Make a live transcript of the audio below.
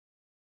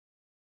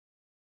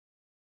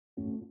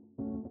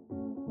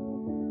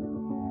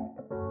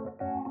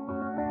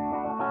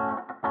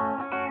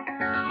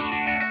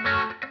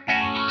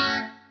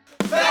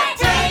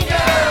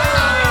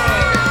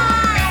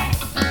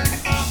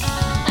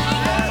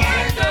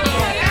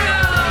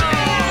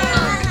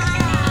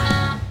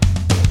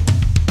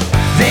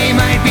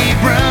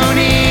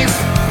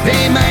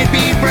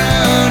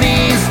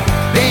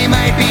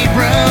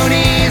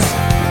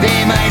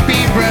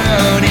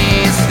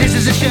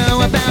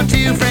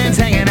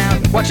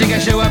watching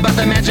a show about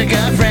the magic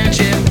of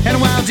friendship. And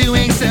while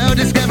doing so,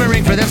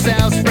 discovering for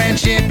themselves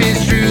friendship is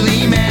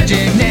truly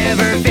magic.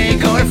 Never fake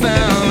or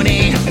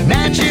phony,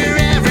 not your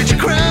average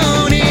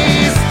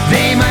cronies.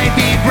 They might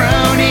be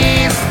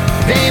bronies,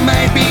 they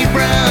might be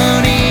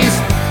bronies,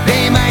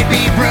 they might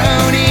be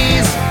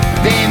bronies,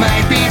 they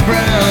might be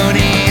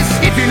bronies.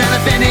 If you're not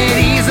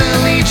offended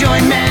easily,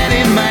 join Matt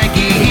and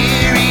Mikey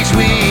here each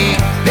week.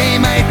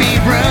 They might be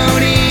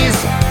bronies,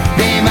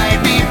 they might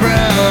be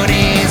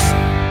bronies.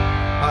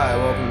 Hi,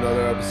 welcome to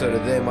another episode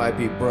of They Might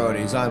Be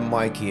Bronies. I'm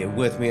Mikey, and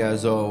with me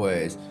as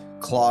always,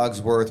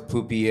 Clogsworth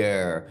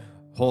Poupier,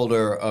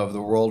 holder of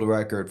the world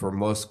record for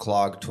most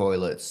clogged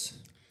toilets.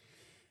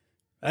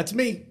 That's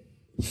me.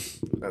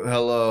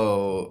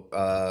 Hello,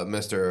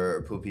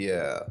 Mr.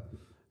 Poupier.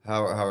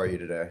 How are you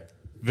today?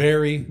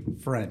 Very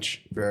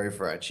French. Very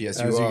French. Yes,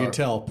 As you you are. can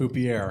tell,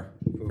 Poupier.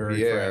 Very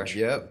Poupier, French.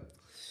 Yep.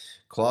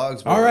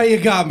 Clogsworth. All right, you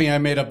got me. I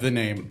made up the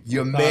name. You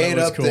Thought made it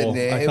was up the cool.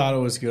 name? I thought it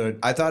was good.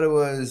 I thought it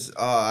was.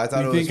 I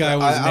thought You it think was. I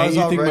was?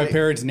 You think my already-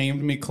 parents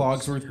named me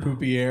Clogsworth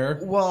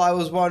Poupier? Well, I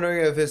was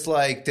wondering if it's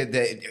like, did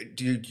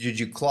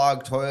you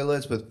clog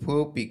toilets with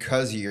poop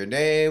because of your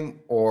name,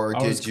 or I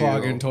did was you?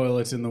 clogging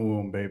toilets in the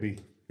womb, baby.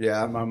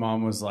 Yeah, And my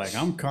mom was like,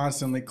 "I'm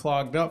constantly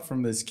clogged up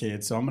from this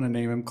kid, so I'm going to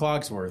name him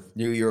Clogsworth."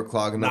 you were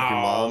clogging up your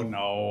mom.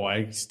 No,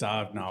 I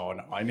stopped. No,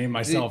 I named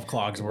myself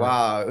Clogsworth.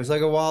 Wow, it was like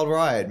a wild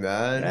ride,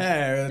 man.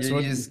 Yeah,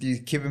 that's You're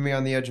keeping me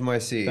on the edge of my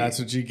seat. That's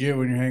what you get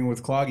when you're hanging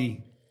with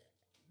Cloggy.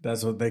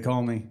 That's what they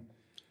call me.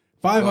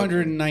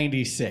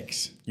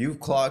 596. You've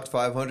clogged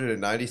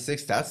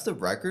 596. That's the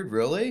record,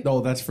 really? No,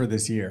 that's for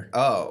this year.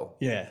 Oh,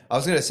 Yeah. I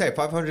was gonna say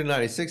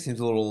 596 seems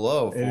a little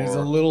low. It is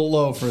a little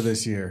low for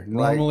this year.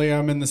 Normally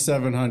I'm in the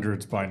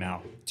 700s by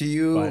now. Do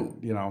you?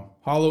 But, you know,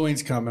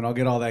 Halloween's coming. I'll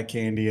get all that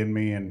candy in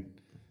me and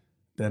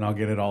then I'll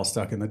get it all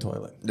stuck in the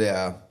toilet.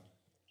 Yeah.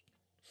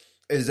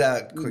 Is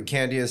that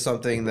candy is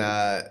something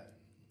that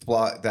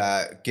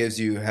gives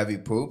you heavy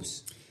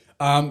poops?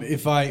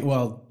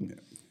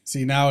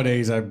 See,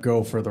 nowadays I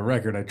go for the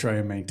record. I try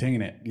and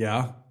maintain it.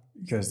 Yeah.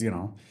 Because, you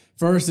know,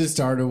 first it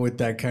started with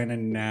that kind of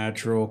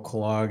natural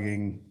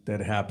clogging that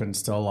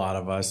happens to a lot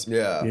of us.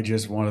 Yeah. You're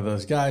just one of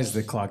those guys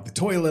that clog the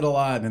toilet a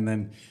lot. And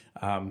then,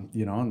 and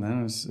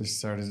then I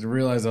started to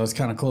realize I was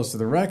kind of close to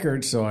the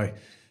record. So I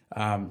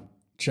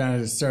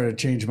started to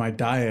change my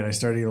diet. I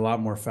started eating a lot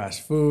more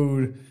fast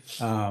food.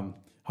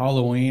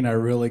 Halloween, I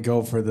really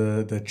go for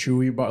the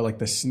chewy bar, like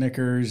the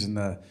Snickers and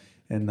the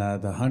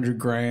 100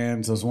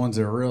 grams, those ones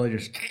that are really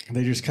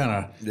just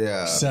kind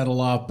of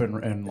settle up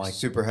and like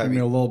super heavy. Give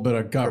me a little bit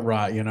of gut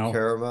rot, you know.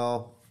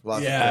 Caramel.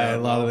 A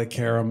lot of the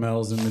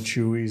caramels and the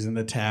chewies and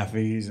the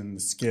taffies and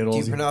the Skittles.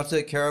 Do you pronounce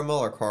it caramel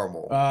or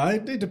caramel?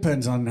 It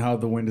depends on how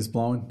the wind is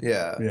blowing.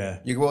 Yeah.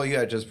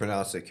 You just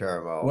pronounced it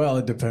caramel. Well,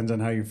 it depends on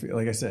how you feel.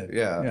 Like I said.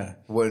 Yeah.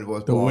 Wind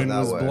was the blowing wind that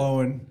was way.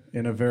 blowing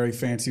in a very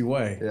fancy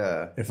way.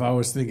 Yeah. If I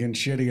was thinking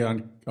shitty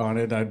on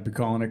it, I'd be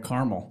calling it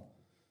caramel.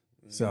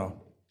 So.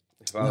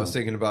 If I was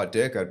thinking about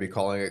dick, I'd be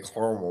calling it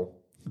caramel.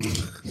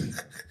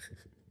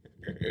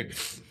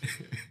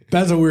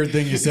 That's a weird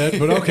thing you said,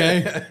 but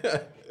okay.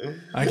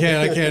 I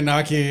can't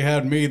knock you. You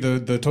had me,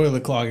 the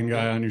toilet clogging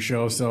guy, on your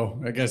show, so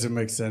I guess it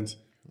makes sense.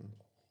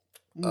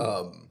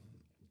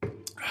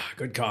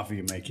 Good coffee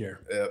you make here.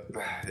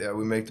 Yeah,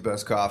 we make the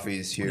best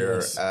coffees here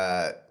Yes.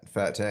 at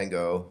Fat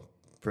Tango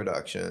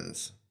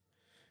Productions.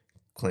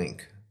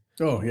 Clink.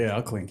 Oh yeah,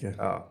 I'll clink you.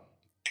 Oh,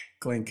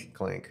 Clink.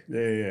 clink.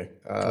 Yeah.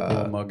 Couple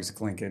of mugs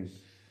clinking.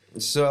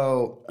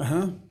 So,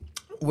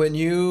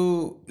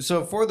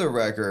 so for the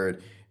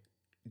record,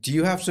 do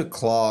you have to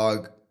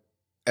clog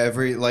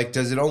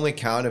does it only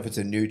count if it's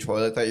a new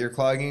toilet that you're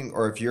clogging,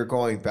 or if you're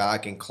going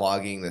back and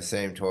clogging the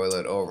same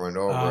toilet over and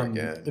over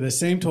again? The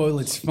same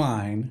toilet's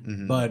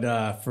fine,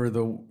 but for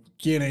the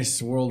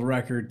Guinness World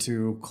Record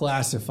to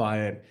classify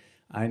it,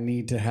 I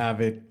need to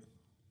have it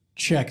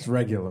checked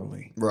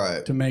regularly.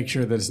 Right. To make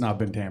sure that it's not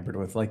been tampered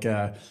with. Like,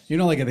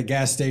 like at the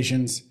gas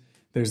stations,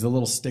 there's the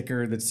little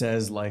sticker that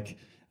says, like,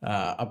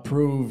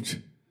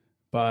 approved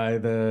by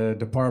the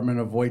Department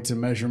of Weights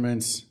and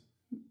Measurements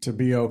to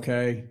be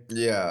okay.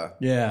 Yeah.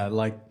 Yeah,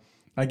 like,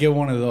 I get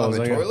one of those.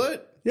 On the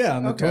toilet? Yeah,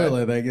 on the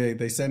toilet.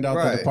 They send out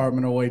Right. the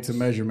Department of Weights and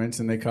Measurements,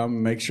 and they come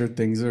and make sure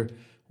things are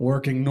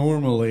working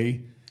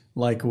normally.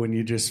 Like when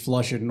you just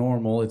flush it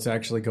normal, it's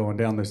actually going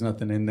down. There's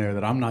nothing in there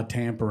that I'm not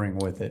tampering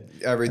with it.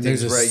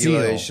 Everything's There's a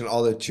regulation. seal.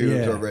 All the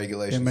tubes are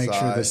regulation And make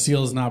sure the size.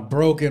 seal's not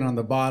broken on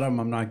the bottom.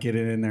 I'm not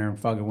getting in there and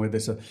fucking with it.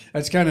 So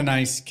that's kind of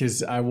nice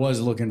because I was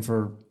looking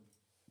for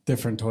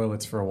different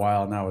toilets for a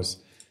while, and that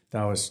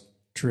was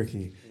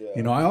tricky. Yeah.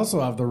 You know, I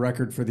also have the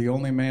record for the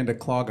only man to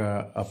clog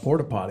a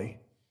porta potty.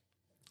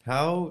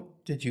 How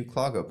did you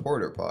clog a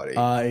porta potty?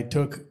 It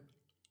took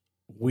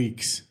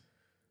weeks.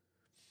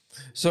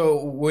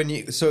 So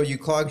you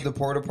clogged the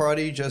porta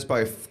potty just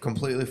by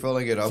completely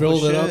filling it up.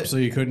 Filled with it shit? up so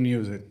you couldn't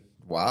use it.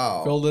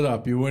 Wow. Filled it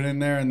up. You went in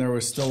there and there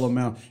was still a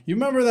mound. You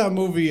remember that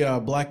movie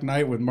Black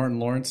Knight with Martin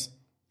Lawrence?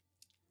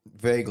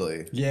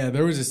 Vaguely. Yeah,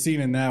 there was a scene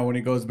in that when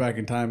he goes back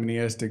in time and he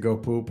has to go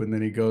poop, and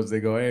then they go,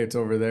 hey, it's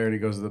over there, and he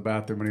goes to the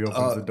bathroom and he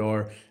opens the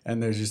door,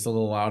 and there's just a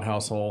little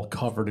outhouse hole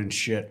covered in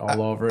shit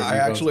all over it. I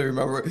actually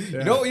remember. Yeah.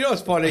 You know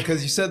what's funny?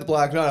 Because you said the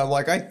Black Knight, I'm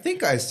like, I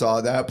think I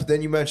saw that, but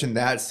then you mentioned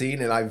that scene,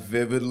 and I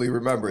vividly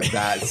remember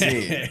that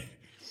scene.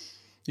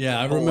 Yeah,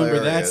 I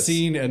remember that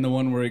scene and the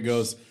one where he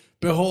goes,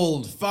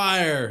 behold,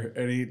 fire,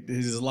 and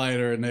his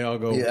lighter, and they all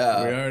go,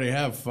 yeah, we already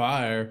have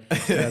fire.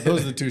 Yeah,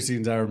 those are the two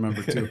scenes I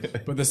remember too.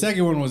 But the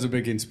second one was a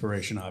big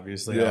inspiration,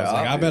 obviously. Yeah, I was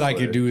like, I bet I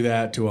could do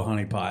that to a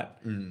honeypot,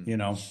 you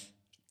know.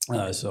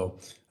 So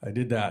I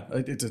did that.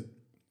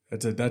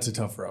 That's a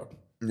tough road.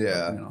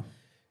 Yeah. You know.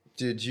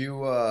 Did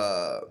you?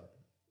 Oh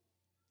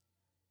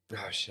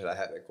shit! I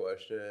had a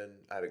question.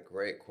 I had a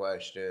great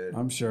question.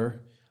 I'm sure.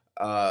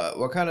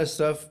 What kind of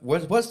stuff?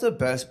 What's the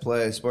best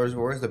place? Where's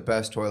the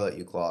best toilet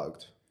you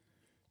clogged?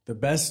 The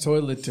best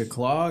toilet to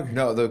clog?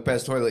 No, the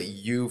best toilet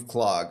you've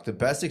clogged. The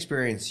best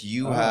experience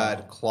you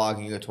had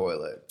clogging a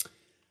toilet.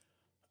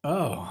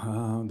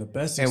 The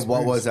best experience. And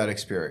what was that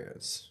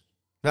experience?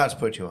 Not to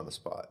put you on the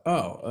spot.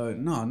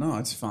 No,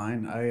 it's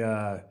fine.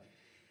 I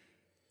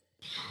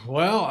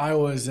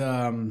was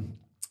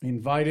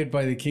invited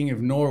by the King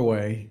of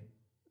Norway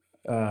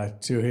to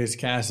his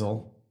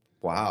castle.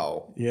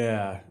 Wow.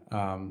 Yeah.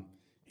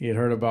 He had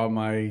heard about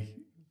my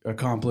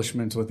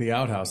accomplishments with the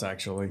outhouse,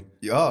 actually.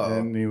 Yeah.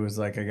 And he was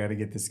like, I got to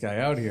get this guy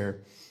out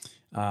here.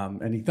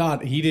 And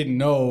he didn't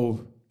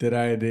know that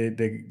I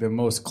did the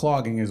most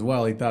clogging as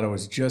well. He thought it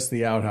was just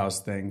the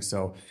outhouse thing.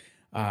 So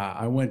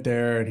I went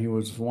there, and he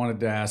wanted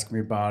to ask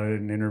me about it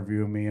and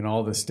interview me, and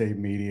all the state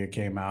media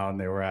came out and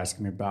they were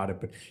asking me about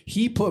it. But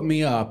he put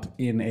me up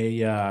in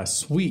a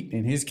suite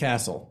in his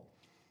castle,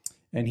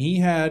 and he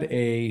had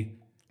a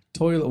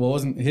toilet. Well,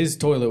 his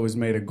toilet was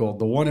made of gold.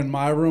 The one in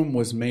my room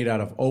was made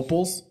out of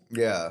opals.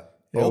 Yeah.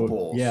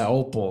 Opals.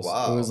 Opals.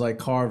 Wow. It was like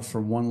carved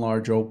from one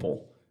large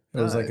opal. It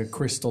was like a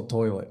crystal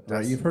toilet.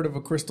 Right? You've heard of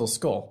a crystal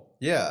skull?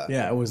 Yeah.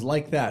 Yeah, it was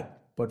like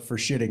that, but for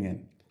shitting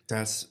in.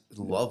 That's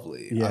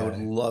lovely. Yeah. I would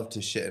love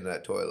to shit in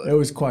that toilet. It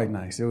was quite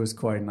nice.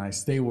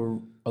 They were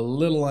a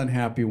little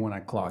unhappy when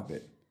I clogged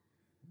it.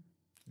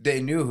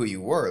 They knew who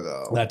you were,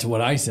 though. That's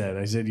what I said.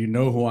 I said, you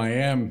know who I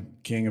am,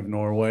 King of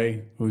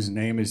Norway, whose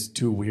name is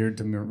too weird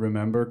to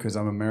remember because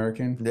I'm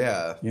American.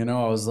 Yeah. You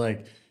know, I was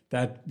like,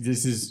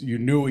 you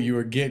knew what you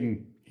were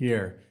getting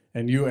here.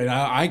 And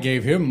I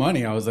gave him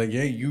money. I was like,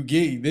 yeah,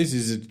 this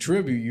is a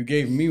tribute. You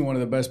gave me one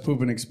of the best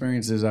pooping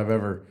experiences I've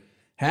ever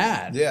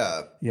had.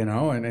 Yeah. You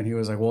know, and he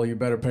was like, well, you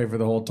better pay for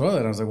the whole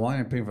toilet. I was like, well, I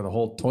ain't paying for the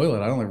whole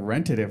toilet. I only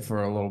rented it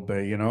for a little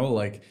bit, you know,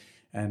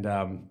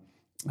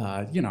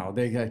 you know,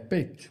 they got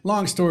big.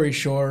 Long story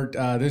short,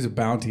 there's a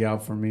bounty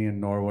out for me in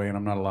Norway, and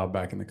I'm not allowed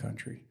back in the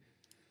country.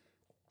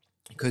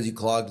 Because you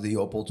clogged the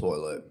opal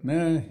toilet.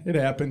 Nah, it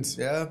happens.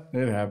 Yeah.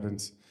 It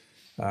happens.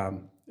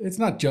 It's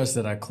not just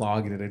that I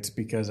clogged it. It's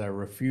because I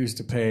refused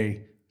to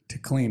pay to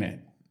clean it.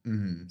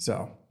 Mm-hmm.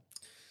 So.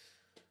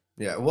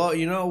 Yeah. Well,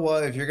 you know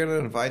what? If you're going to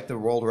invite the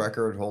world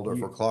record holder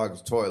for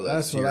clogged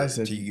toilets I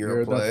said. to your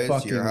You're place, the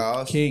fucking to your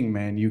house. king,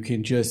 man. You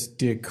can just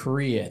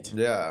decree it.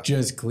 Yeah.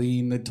 Just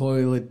clean the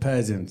toilet,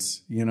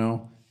 peasants. You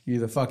know? You're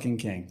the fucking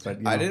king.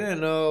 But I didn't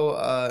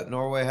know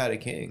Norway had a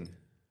king.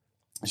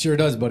 Sure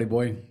does, buddy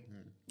boy.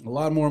 A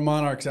lot more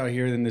monarchs out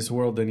here in this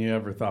world than you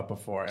ever thought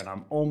before, and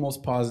I'm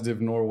almost positive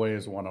Norway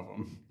is one of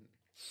them.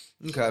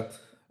 Okay.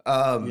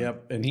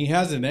 Yep, and he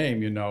has a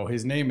name, you know.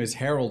 His name is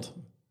Harold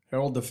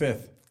V.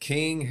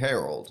 King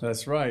Harold.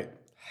 That's right.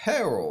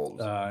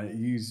 Harold.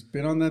 He's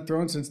been on that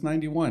throne since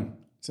 91,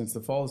 since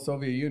the fall of the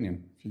Soviet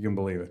Union, if you can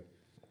believe it.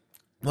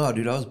 Oh,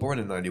 dude, I was born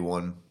in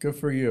 91. Good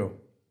for you.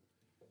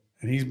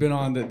 And he's been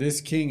on this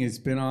king has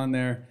been on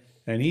there,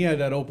 and he had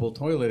that opal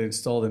toilet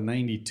installed in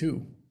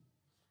 92.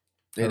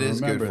 It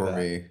is good for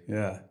me.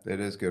 Yeah.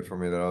 It is good for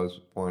me that I was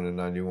born in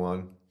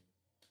 91.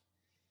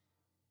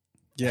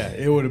 Yeah,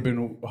 it would have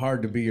been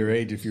hard to be your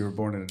age if you were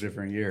born in a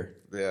different year.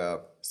 Yeah.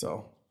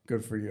 So,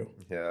 good for you.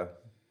 Yeah.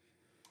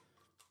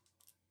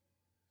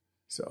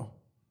 So,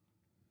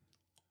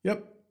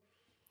 yep.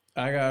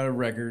 I got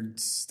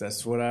records.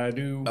 That's what I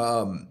do.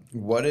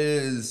 What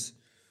is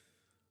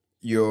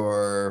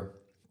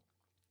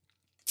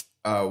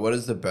what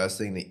is the best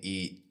thing to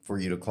eat for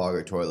you to clog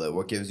a toilet?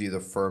 What gives you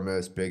the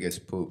firmest,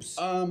 biggest poops?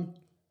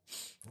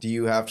 Do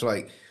you have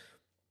to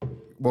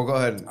well, go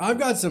ahead. I've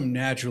got some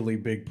naturally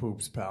big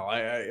poops, pal.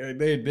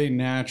 They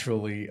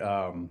naturally.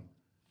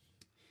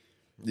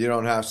 You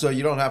don't have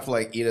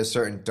to eat a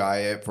certain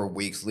diet for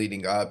weeks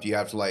leading up. You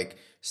have to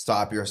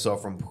stop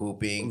yourself from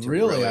pooping to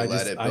really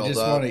let it build up. I just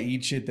want to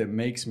eat shit that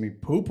makes me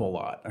poop a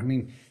lot. I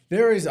mean,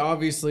 there's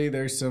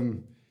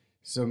some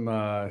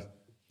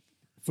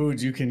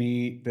foods you can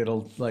eat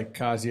that'll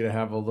cause you to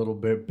have a little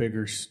bit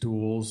bigger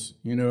stools.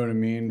 You know what I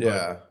mean?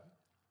 Yeah.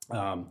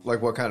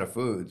 Like what kind of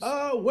foods?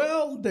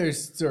 Well,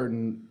 there's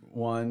certain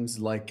ones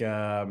let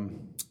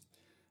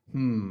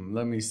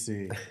me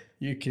see.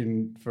 You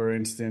can, for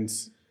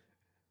instance,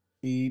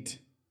 eat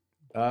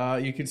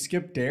You can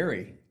skip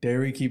dairy.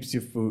 Dairy keeps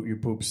your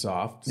poop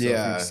soft. So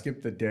Yeah. if you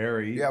skip the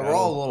dairy. Yeah, we're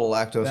all a little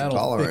lactose that'll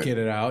intolerant. thicken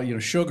it out. You know,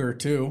 sugar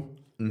too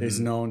is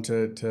known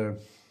to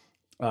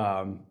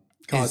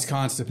cause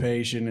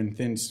constipation and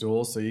thin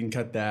stool. So you can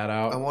cut that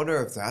out. I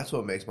wonder if that's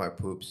what makes my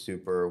poop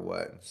super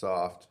wet and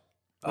soft.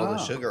 All the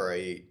sugar I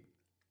eat.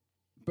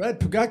 But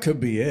that could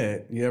be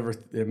it. Do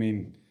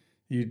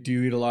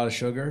you eat a lot of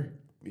sugar?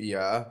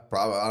 Yeah,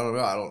 probably. I don't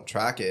know. I don't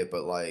track it,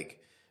 but like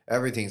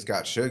everything's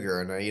got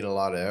sugar, and I eat a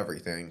lot of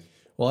everything.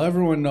 Well,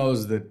 everyone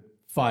knows that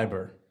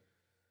fiber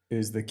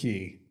is the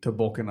key to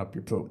bulking up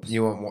your poops.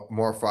 You want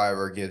more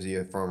fiber, gives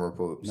you firmer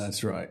poops.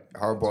 That's right.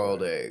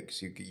 Hard-boiled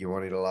eggs. You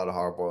want to eat a lot of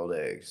hard-boiled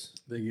eggs.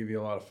 They give you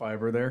a lot of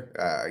fiber there.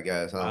 I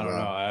guess. I don't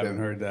know. I haven't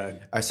heard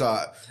that.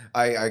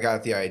 I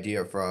got the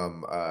idea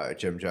from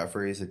Jim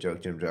Jeffries, a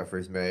joke Jim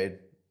Jeffries made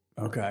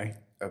Okay.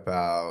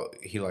 about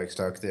he like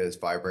stuck this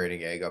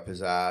vibrating egg up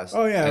his ass.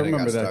 Oh, yeah, I and it got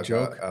remember that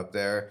stuck joke. up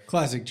there.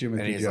 Classic Jimothy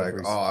And he's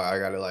Jeffries. like, oh, I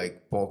got to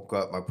like bulk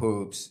up my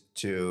poops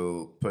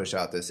to push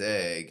out this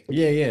egg.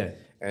 Yeah.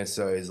 And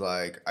so he's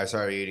like, I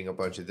started eating a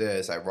bunch of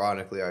this.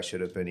 Ironically, I should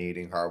have been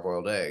eating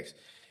hard-boiled eggs.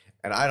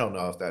 And I don't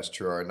know if that's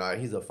true or not.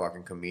 He's a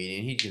fucking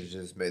comedian. He could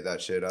just made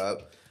that shit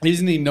up.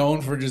 Isn't he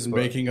known for just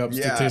making up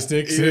yeah,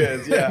 statistics he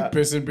is, yeah. and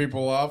pissing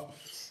people off?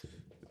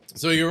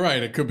 So you're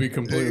right. It could be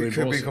completely It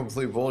could bullshit. be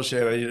complete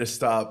bullshit. I need to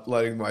stop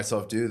letting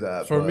myself do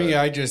that. For but- me,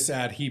 I just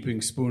add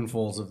heaping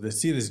spoonfuls of this.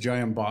 See this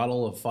giant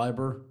bottle of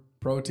fiber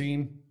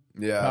protein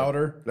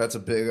powder? That's a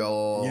big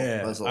old.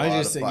 Yeah, That's a I lot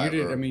just of said you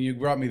did. fiber. I mean, you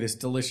brought me this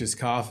delicious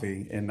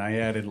coffee, and I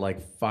added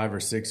like 5 or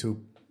 6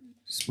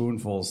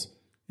 spoonfuls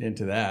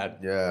into that.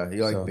 Yeah,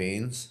 you like So-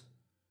 beans?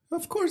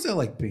 Of course, I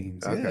like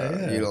beans. Okay,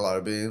 Yeah. you eat a lot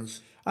of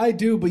beans. I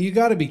do, but you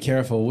got to be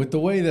careful with the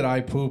way that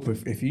I poop.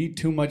 If you eat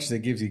too much that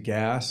gives you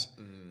gas,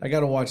 I got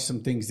to watch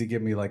some things that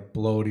give me like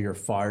bloaty or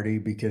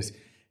farty, because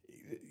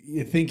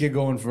you think you're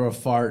going for a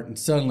fart, and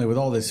suddenly with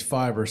all this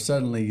fiber,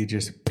 suddenly you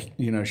just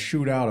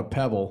shoot out a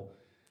pebble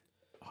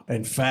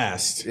and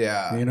fast.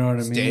 Yeah, you know what I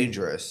it's mean.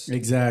 dangerous.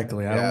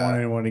 Exactly. I don't Yeah. want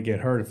anyone to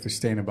get hurt if they're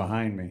standing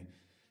behind me,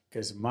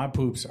 because my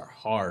poops are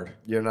hard.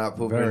 You're not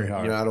pooping. Very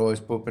hard. You're not always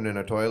pooping in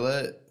a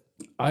toilet.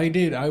 I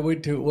did. I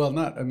would too. Well,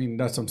 not. I mean,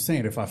 that's what I'm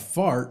saying. If I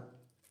fart,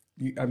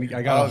 I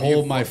gotta if you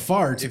hold my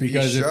farts, If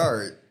because you if,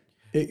 shart,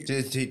 it-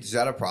 is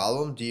that a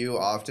problem? Do you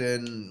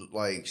often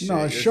like? Shit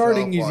no, yourself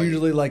sharting is while you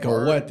usually like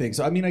fart? a wet thing.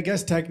 So I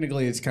guess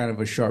technically it's kind of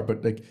a shart,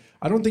 but like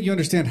I don't think you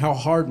understand how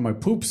hard my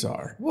poops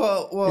are.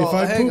 Well, If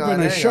I hang poop on,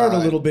 and I hang shart a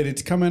on. little bit,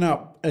 it's coming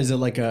out as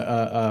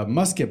a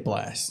musket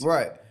blast.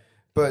 Right,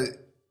 but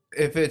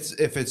if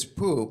it's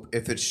poop,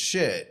 if it's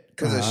shit,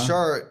 because a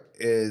shart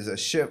is a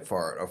shit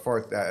fart, a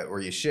fart where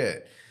you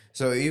shit.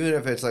 So even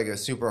if it's like a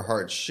super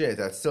hard shit,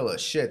 that's still a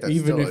shit. That's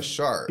still a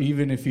shart.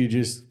 Even if you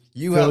just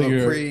You fill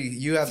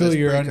have fill this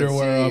your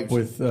underwear up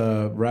preconceived-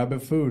 with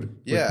rabbit food,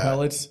 with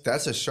pellets.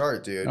 That's a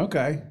shart, dude.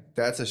 Okay.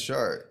 That's a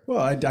shart. Well,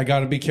 I got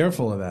to be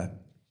careful of that.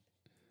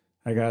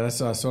 That's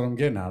what I'm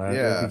getting at. I got to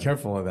Yeah. be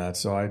careful of that.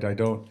 So I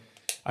don't.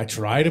 I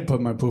try to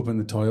put my poop in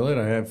the toilet.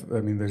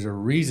 There's a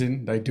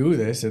reason I do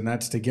this, and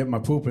that's to get my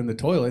poop in the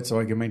toilet so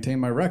I can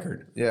maintain my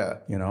record. Yeah.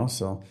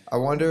 So I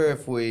wonder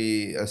if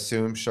we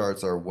assume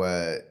sharts are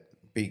wet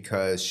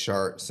because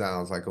shart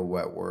sounds like a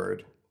wet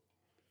word.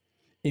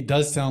 it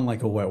does sound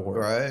like a wet word,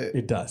 Right?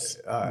 It does.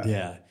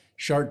 Yeah,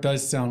 shark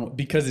does sound,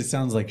 because it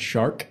sounds like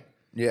shark,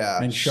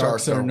 Yeah. and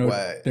sharks are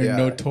wet. They're yeah.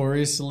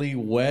 notoriously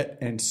wet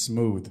and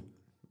smooth.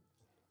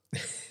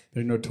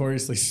 They're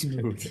notoriously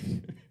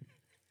smooth.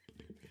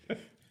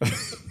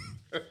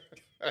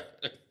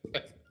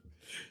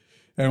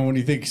 And when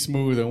you think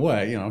smooth and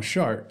wet,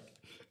 shark.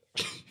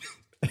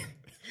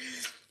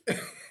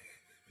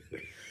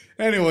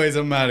 Anyways,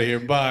 I'm out of here.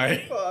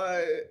 Bye.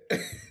 Bye.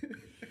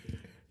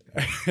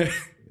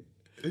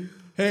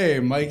 Hey,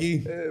 Mikey.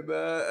 Hey,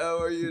 Matt. How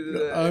are you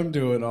today? I'm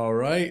doing all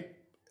right.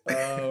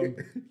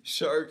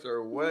 Sharks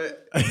are wet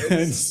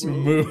And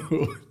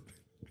smooth.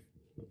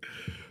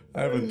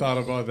 I haven't thought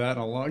about that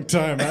in a long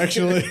time,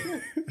 actually.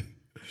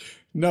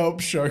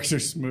 Nope, sharks are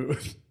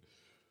smooth.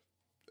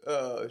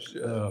 Oh,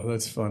 shit. Oh,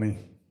 that's funny.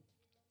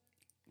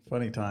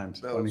 Funny times.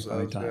 Funny That was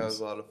times.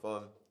 a lot of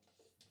fun.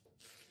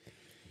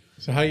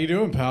 So how you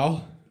doing,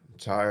 pal?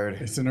 Tired.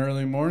 It's an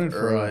early morning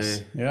for Early.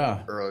 us.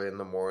 Yeah. Early in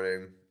the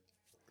morning.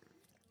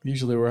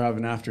 Usually we're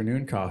having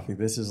afternoon coffee.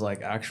 This is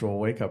like actual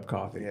wake-up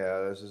coffee.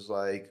 Yeah, this is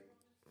like,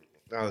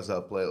 I was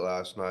up late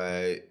last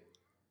night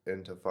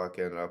into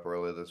fucking up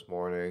early this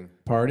morning.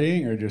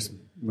 Partying or just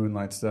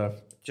moonlight stuff?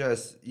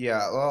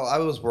 Well, I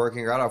was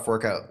working. I got off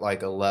work at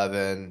like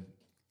 11,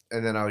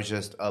 and then I was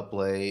just up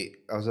late.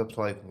 I was up to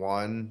like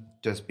 1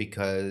 just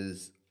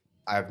because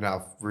I've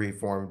now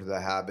reformed the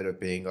habit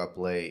of being up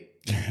late,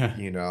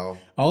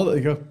 All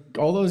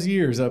those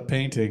years up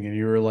painting, and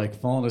you were like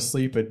falling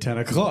asleep at 10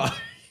 o'clock.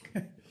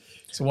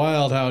 It's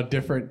wild how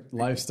different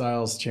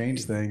lifestyles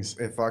change things.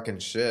 It fucking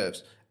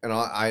shifts. And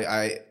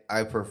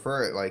I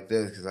prefer it like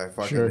this because I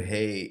fucking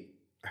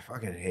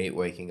hate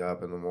waking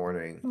up in the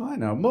morning. Oh, I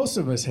know. Most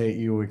of us hate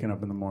you waking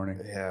up in the morning.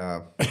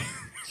 Yeah.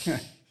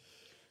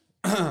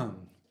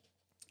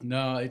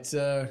 No, it's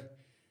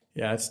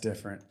Yeah, it's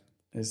different.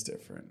 It's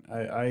different.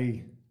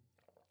 I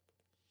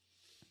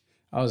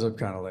was up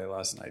kind of late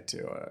last night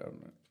too.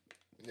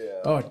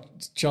 Yeah. Oh,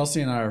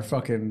 Chelsea and I are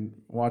fucking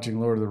watching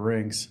Lord of the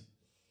Rings.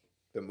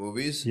 The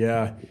movies?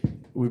 Yeah,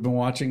 we've been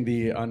watching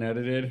the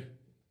unedited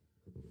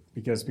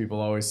because people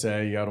always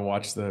say you got to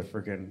watch the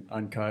freaking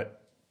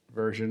uncut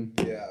version.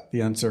 Yeah.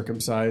 The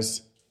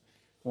uncircumcised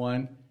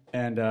one.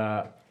 And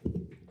are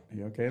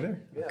you okay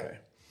there? Yeah. Okay.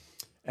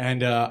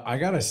 And I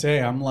gotta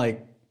say, I'm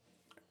like,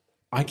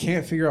 I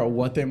can't figure out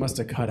what they must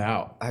have cut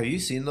out. Have you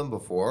seen them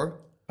before?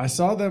 I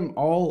saw them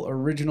all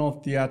original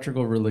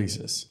theatrical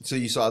releases So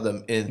you saw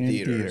them in in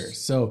theaters.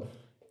 So,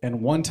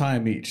 and one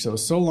time each.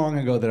 So long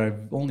ago that I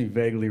only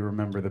vaguely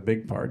remember the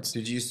big parts.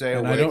 Did you stay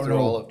And I awake don't through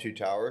know- all of Two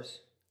Towers?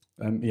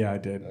 Yeah, I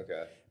did.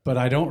 Okay. But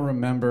I don't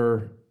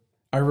remember.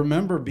 I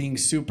remember being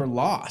super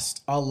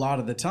lost a lot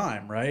of the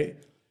time, right?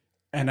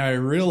 And I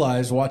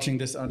realized watching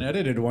this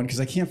unedited one, because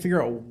I can't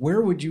figure out where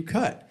would you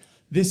cut.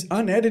 This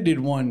unedited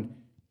one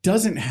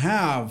doesn't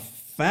have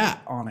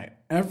fat on it.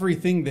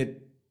 Everything that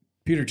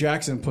Peter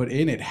Jackson put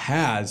in it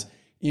has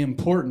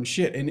important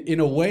shit, and in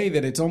a way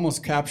that it's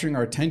almost capturing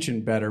our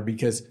attention better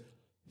because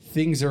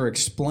things are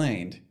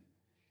explained.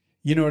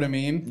 You know what I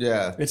mean?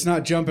 Yeah. It's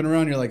not jumping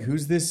around. You're like,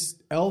 who's this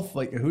elf?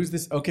 Like, who's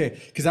this? Okay.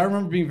 Because I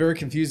remember being very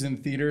confused in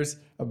theaters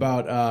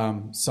about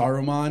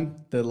Saruman,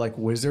 the like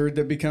wizard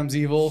that becomes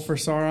evil for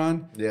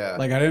Sauron. Yeah.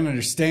 Like, I didn't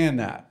understand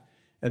that.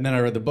 And then I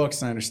read the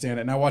books and I understand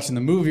it. And now watching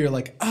the movie, you're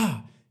like,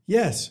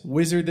 yes,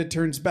 wizard that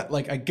turns back.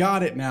 Like, I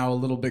got it now a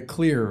little bit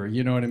clearer.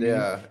 You know what I mean?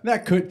 Yeah.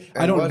 That could, I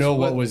And don't what's know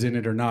what with- was in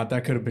it or not.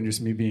 That could have been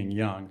just me being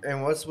young.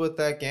 And what's with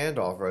that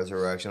Gandalf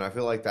resurrection? I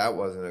feel like that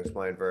wasn't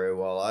explained very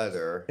well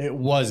either. It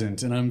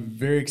wasn't, and I'm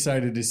very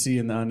excited to see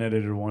in the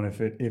unedited one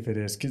if it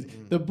is, because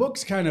the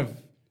book's kind of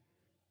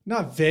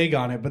not vague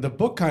on it, but the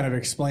book kind of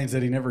explains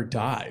that he never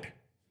died.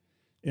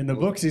 In the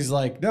books, he's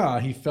like, nah,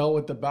 he fell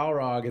with the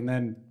Balrog, and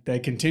then they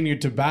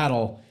continued to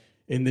battle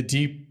in the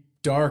deep,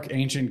 dark,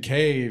 ancient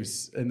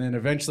caves, and then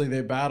eventually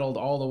they battled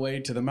all the way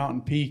to the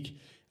mountain peak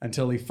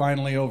until he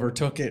finally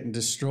overtook it and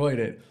destroyed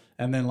it.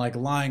 And then, like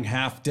lying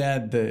half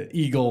dead, the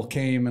eagle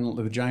came, and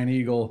the giant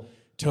eagle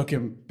took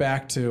him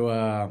back to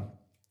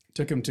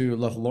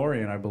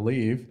Lothlorien, I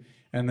believe.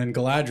 And then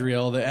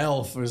Galadriel, the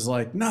elf, was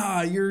like,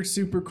 nah, you're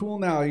super cool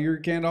now. You're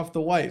Gandalf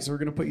the White, so we're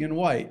going to put you in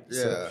white.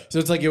 Yeah. So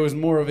it's like it was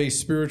more of a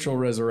spiritual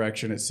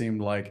resurrection, it seemed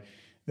like,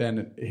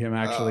 than him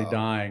actually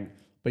dying.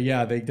 But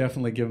yeah, they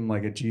definitely give him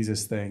like a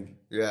Jesus thing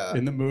Yeah.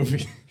 in the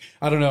movie.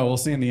 I don't know. We'll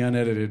see in the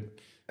unedited.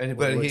 And,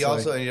 what it but he looks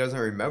also like. he doesn't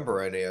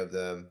remember any of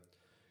them.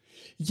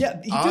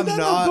 Yeah, he did I'm that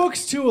not- in the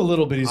books too a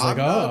little bit. He's I'm like,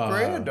 not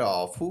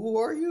Gandalf. Who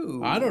are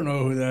you? I don't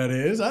know who that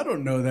is. I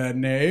don't know that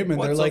name.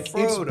 And they're What's a like,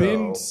 it's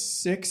been Frodo?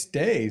 6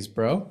 days,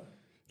 bro.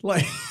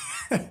 Like,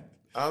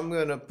 I'm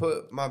gonna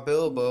put my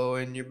Bilbo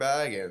in your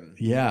baggin.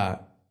 yeah.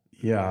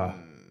 Yeah.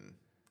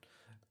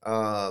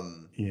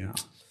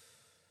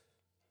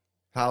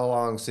 How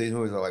long season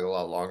was it? Like a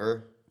lot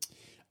longer?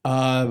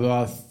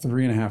 About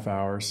 3.5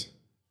 hours.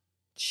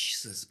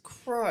 Jesus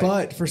Christ!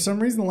 But for some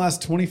reason, the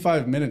last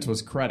 25 minutes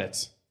was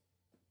credits.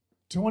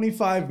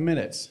 25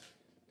 minutes.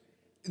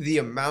 the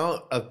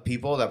amount of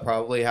people that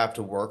probably have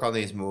to work on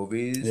these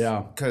movies,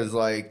 Yeah. because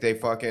like they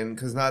fucking,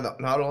 because not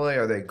only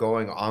are they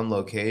going on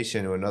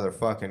location to another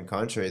fucking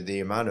country, the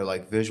amount of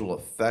like visual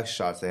effects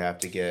shots they have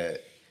to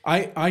get.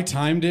 I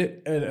timed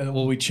it.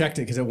 Well, we checked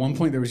it because at one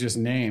point there was just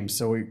names.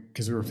 So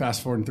because we were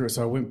fast forwarding through it.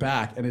 So I went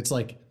back and it's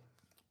like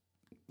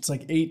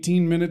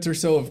 18 minutes or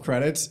so of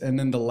credits. And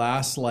then the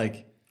last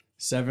like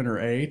 7 or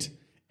 8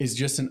 is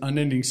just an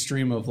unending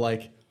stream of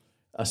like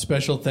a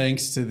special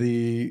thanks to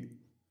the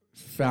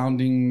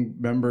founding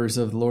members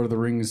of the Lord of the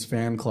Rings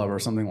fan club or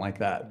something like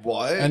that.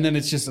 What? And then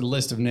it's just a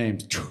list of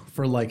names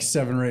for like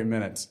 7 or 8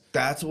 minutes.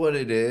 That's what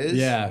it is?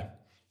 Yeah.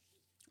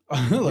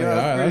 Like, Yeah, all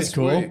right, that's pretty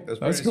cool. sweet.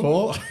 That's pretty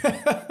cool.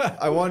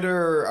 I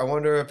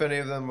wonder if any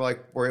of them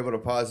like were able to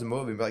pause the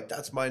movie and be like,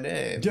 "That's my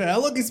name." Yeah,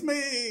 look, it's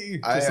me.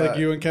 Just I, like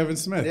you and Kevin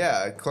Smith.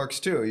 Yeah, Clerks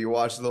 2. You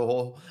watched the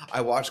whole. I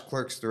watched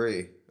Clerks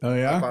 3. Oh, I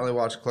yeah? finally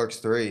watched Clerks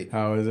 3.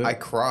 How is it? I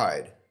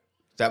cried.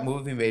 That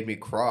movie made me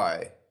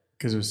cry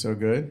Because it was so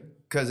good?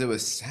 because it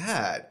was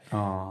sad.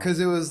 Aw. Because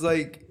it was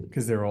like,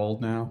 Because they're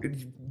old now?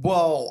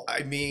 well,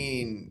 I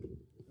mean,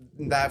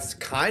 that's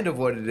kind of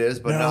what it is,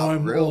 but now not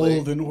I'm really.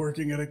 old and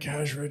working at a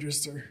cash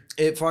register.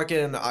 It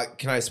fucking.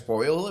 Can I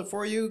spoil it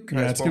for you? Can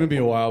I Yeah, it's spoil- going to be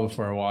a while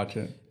before I watch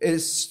it. It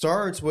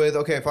starts with,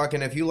 okay,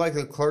 fucking, if you like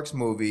the Clerks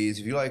movies,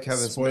 if you like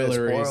Kevin Smith,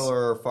 Spoileries.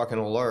 spoiler fucking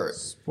alert.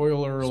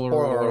 Spoiler alert.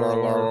 Spoiler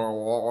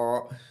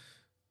alert.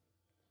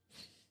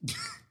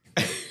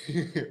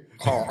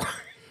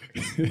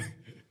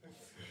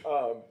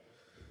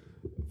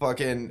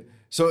 Fucking,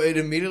 so it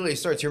immediately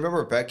starts. You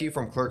remember Becky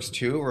from Clerks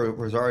 2,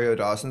 Rosario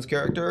Dawson's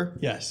character?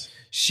 Yes.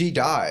 She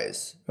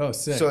dies. Oh,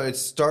 sick. So it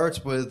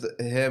starts with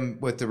him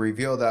with the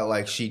reveal that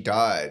like she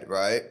died,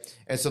 right?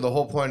 And so the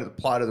whole point of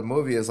the plot of the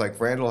movie is like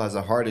Randall has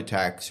a heart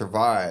attack,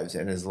 survives,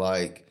 and is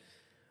like,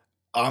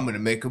 I'm gonna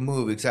make a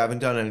movie because I haven't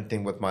done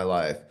anything with my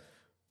life.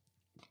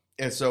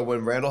 And so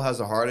when Randall has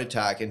a heart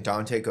attack and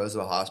Dante goes to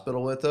the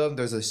hospital with him,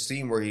 there's a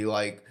scene where he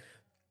like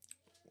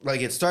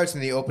it starts in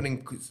the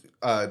opening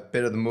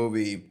bit of the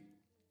movie.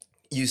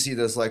 You see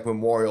this like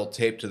memorial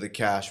taped to the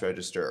cash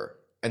register,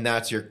 and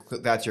that's your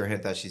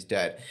hint that she's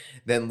dead.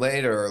 Then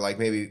later, like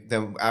maybe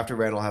then after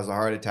Randall has a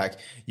heart attack,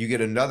 you get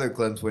another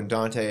glimpse when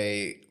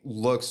Dante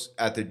looks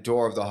at the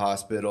door of the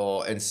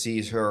hospital and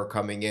sees her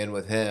coming in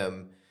with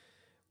him.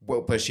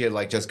 But she had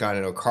like just gotten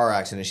into a car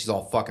accident and she's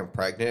all fucking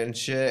pregnant and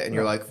shit. And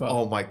you're like,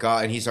 oh my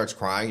God. And he starts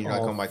crying. And you're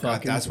like, oh my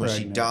God, that's when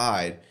she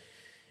died.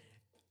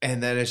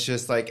 And then it's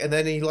just like, and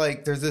then he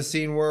like, there's this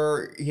scene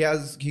where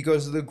he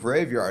goes to the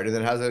graveyard and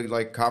then has a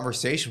like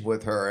conversation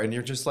with her. And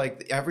you're just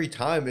like, every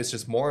time it's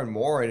just more and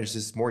more and it's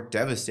just more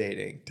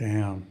devastating.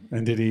 Damn.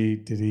 And did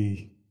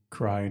he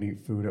cry and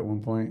eat food at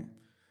one point?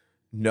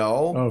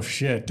 No. Oh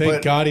shit!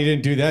 Thank God he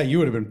didn't do that. You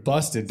would have been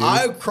busted, dude.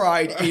 I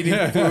cried eating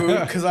food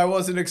because I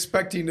wasn't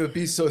expecting to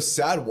be so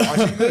sad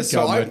watching this.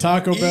 Got my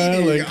Taco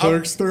Bell and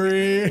Clerks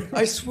 3.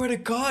 I swear to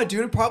God,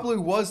 dude, it probably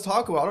was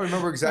Taco Bell. I don't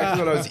remember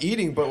exactly what I was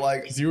eating, but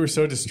like, because you were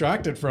so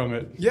distracted from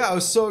it. Yeah, I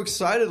was so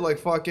excited, like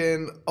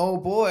fucking. Oh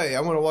boy,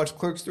 I'm gonna watch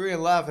Clerks 3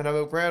 and laugh, and I'm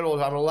at Randall.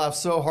 I'm gonna laugh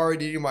so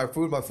hard eating my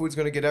food. My food's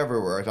gonna get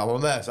everywhere. I'm a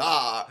mess.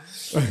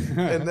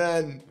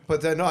 But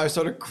then no, I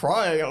started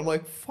crying. I'm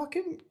like,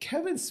 fucking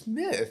Kevin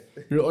Smith.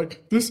 You're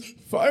like, this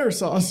fire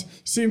sauce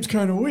seems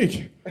kind of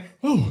weak.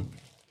 Oh,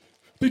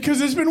 because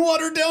it's been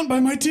watered down by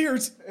my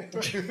tears.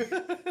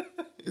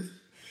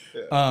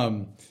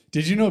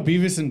 Did you know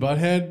Beavis and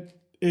Butthead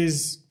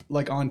is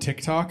like on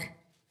TikTok?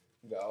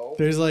 No.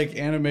 There's like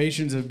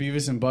animations of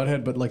Beavis and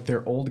Butthead, but like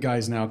they're old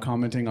guys now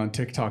commenting on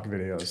TikTok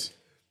videos.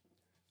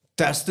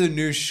 That's the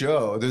new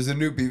show. There's a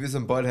new Beavis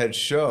and Butthead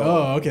show.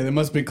 Oh, okay. There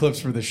must be clips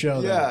for the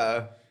show. Yeah.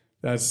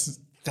 Then.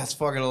 That's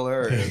fucking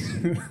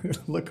hilarious.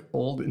 Look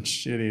old and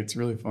shitty. It's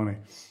really funny.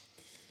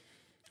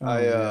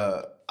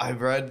 I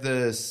read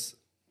this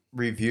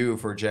review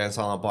for Jan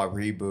Silent Bob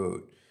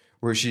Reboot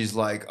where she's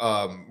like,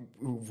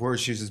 where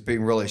she's just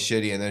being really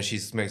shitty, and then she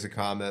makes a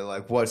comment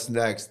like, "What's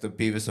next? The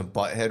Beavis and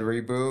Butthead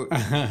reboot?"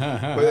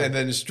 And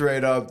then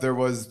straight up, there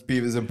was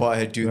Beavis and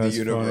Butthead Do the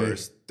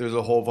Universe. Funny. There's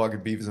a whole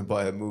fucking Beavis and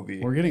Butthead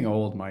movie. We're getting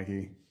old,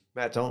 Mikey.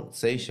 Matt, don't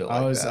say shit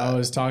like that. I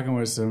was talking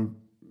with some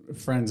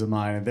friends of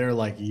mine, and they're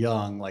like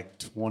young, like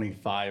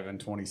 25 and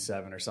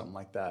 27 or something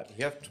like that.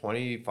 You have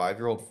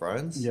 25-year-old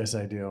friends? Yes,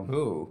 I do.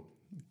 Who?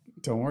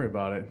 Don't worry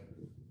about it.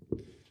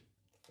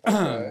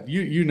 Okay.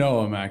 You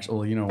know them,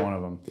 actually. You know one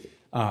of them.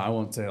 I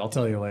won't say it. I'll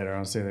tell you later. I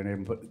won't say their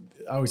name. But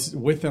I was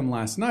with them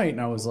last night,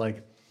 and I was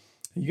like,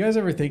 you guys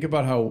ever think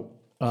about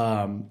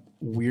how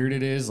weird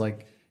it is?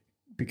 Like,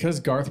 because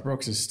Garth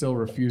Brooks is still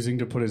refusing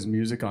to put his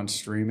music on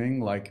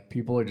streaming, like,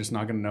 people are just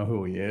not going to know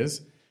who he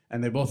is.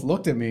 And they both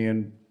looked at me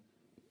and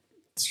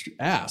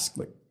asked,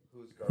 like,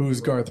 who's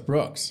Garth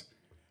Brooks?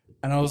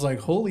 And I was like,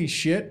 holy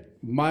shit,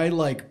 my,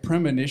 like,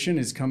 premonition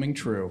is coming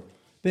true.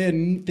 They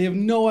have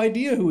no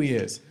idea who he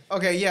is.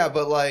 Okay, yeah,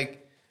 but,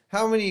 like,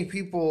 how many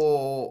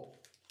people...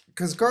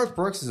 Because Garth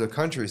Brooks is a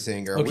country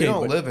singer. Okay, we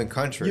don't live in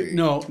country.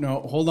 No,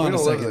 hold on a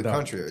second. We don't live in the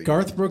country.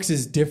 Garth Brooks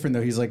is different,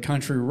 though. He's like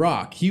country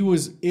rock. He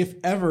was, if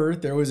ever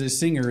there was a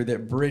singer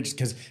that bridged...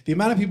 Because the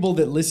amount of people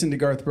that listened to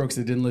Garth Brooks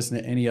that didn't listen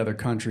to any other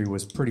country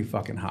was pretty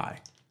fucking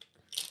high.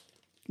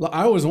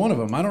 I was one of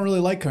them. I don't really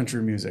like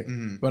country music.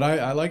 Mm-hmm. But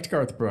I liked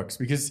Garth Brooks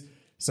because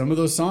some of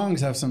those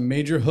songs have some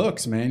major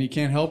hooks, man. You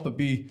can't help but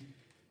be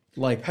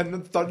like... And the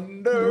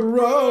thunder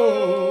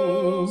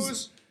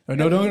rose... Oh,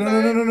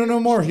 no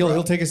more.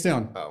 He'll take us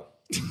down. Oh.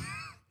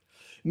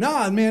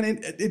 Nah, man,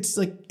 it's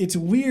like, it's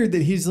weird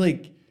that his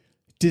like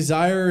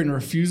desire and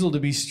refusal to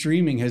be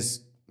streaming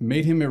has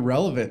made him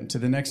irrelevant to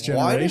the next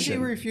generation. Why does he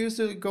refuse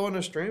to go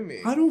into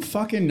streaming? I don't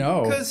fucking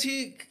know. Because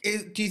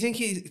do you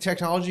think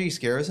technology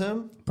scares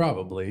him?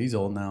 Probably. He's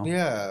old now.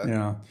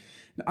 Yeah.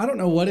 I don't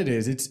know what it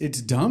is.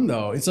 It's dumb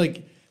though. It's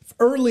like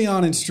early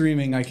on in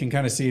streaming, I can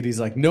kind of see it.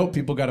 He's like, nope,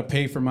 people got to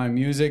pay for my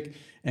music.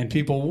 And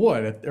people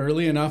would.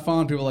 Early enough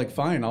on, people were like,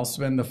 fine, I'll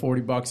spend the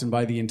 $40 and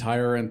buy the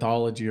entire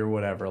anthology or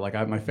whatever. Like,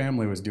 my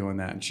family was doing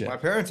that and shit. My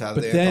parents have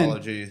the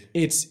anthology.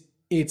 It's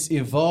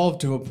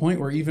evolved to a point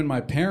where even my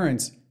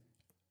parents,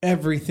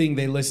 everything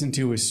they listen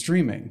to is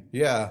streaming.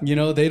 Yeah. You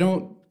know, they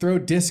don't throw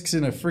discs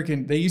in a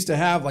freaking... They used to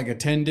have like a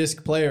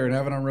 10-disc player and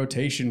have it on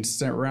rotation,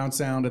 surround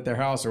sound at their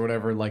house or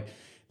whatever. Like,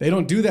 they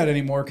don't do that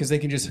anymore because they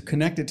can just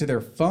connect it to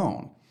their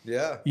phone.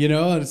 Yeah. You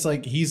know, and it's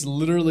like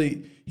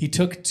he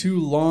took too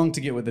long to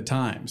get with the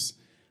times.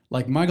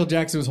 Like Michael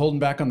Jackson was holding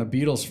back on the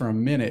Beatles for a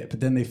minute, but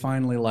then they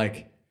finally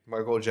like...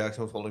 Michael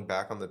Jackson was holding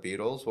back on the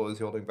Beatles? What was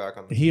he holding back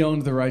on? He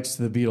owned the rights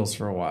to the Beatles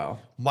for a while.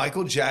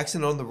 Michael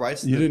Jackson owned the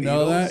rights to the Beatles? You didn't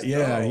know that?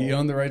 Yeah, no. He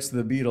owned the rights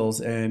to the Beatles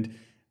and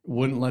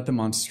wouldn't let them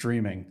on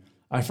streaming.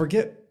 I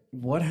forget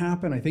what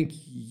happened. I think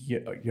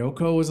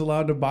Yoko was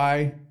allowed to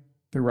buy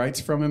the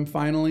rights from him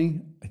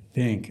finally. I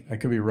think. I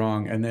could be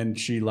wrong. And then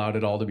she allowed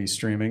it all to be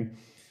streaming.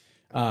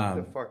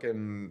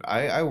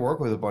 I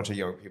work with a bunch of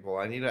young people.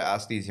 I need to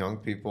ask these young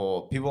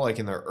people like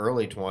in their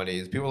early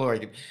 20s, people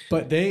like...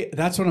 But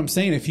that's what I'm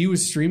saying. If he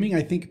was streaming,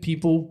 I think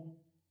people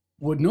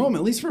would know him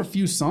at least for a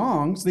few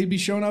songs. They'd be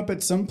showing up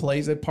at some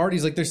place at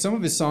parties. Like there's some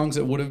of his songs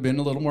that would have been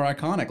a little more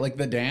iconic, like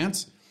The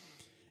Dance.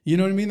 You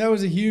know what I mean? That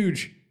was a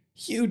huge,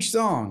 huge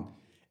song.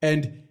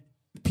 And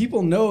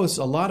people know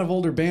a lot of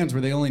older bands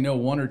where they only know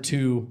one or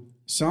two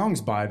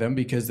songs by them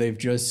because they've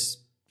just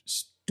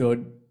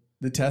stood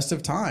the test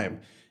of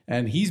time.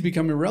 And he's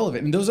become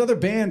irrelevant. And those other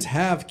bands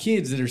have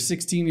kids that are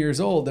 16 years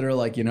old that are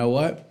like, you know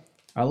what?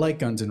 I like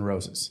Guns N'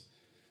 Roses.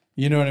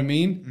 You know what I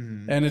mean?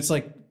 Mm-hmm. And it's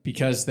like,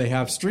 because they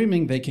have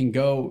streaming, they can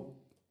go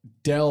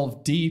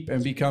delve deep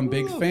and become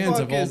big fans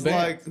of old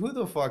bands. Who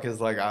the fuck is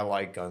like, I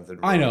like Guns N'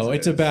 Roses? I know,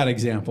 it's a bad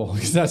example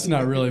because that's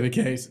not really the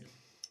case.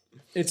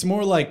 It's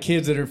more like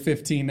kids that are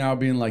 15 now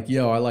being like,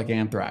 yo, I like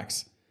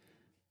Anthrax.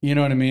 You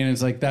know what I mean?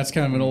 It's like, that's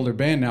kind of an older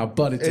band now,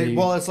 but it's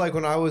it's like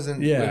when I was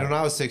when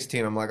I was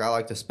 16, I'm like, I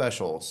like the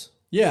Specials.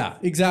 Yeah,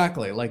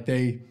 exactly. Like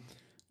they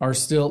are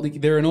still,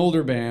 they're an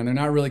older band. They're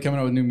not really coming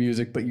out with new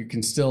music, but you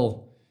can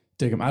still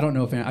dig them. I don't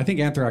know if, I think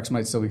Anthrax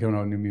might still be coming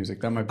out with new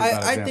music. That might be a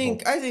bad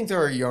example. I think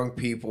there are young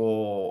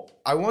people.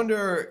 I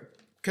wonder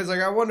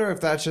if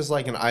that's just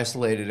like an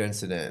isolated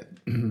incident.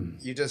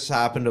 You just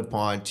happened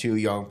upon two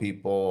young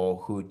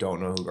people who don't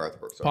know who Garth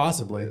Brooks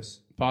is.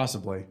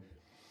 Possibly.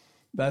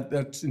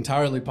 That's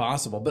entirely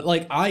possible. But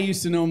like, I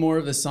used to know more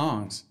of the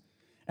songs,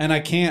 and I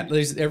can't.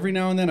 Every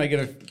now and then I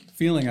get a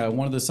feeling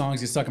one of the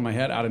songs gets stuck in my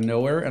head out of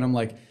nowhere, and I'm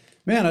like,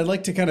 man, I'd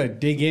like to kind of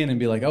dig in and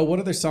be like, oh, what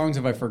other songs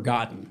have I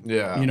forgotten?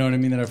 Yeah, you know what I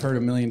mean, that I've heard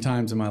a million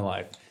times in my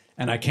life,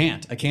 and I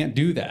can't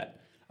do that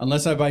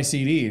unless I buy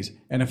CDs.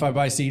 And if I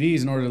buy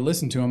CDs in order to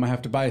listen to them, I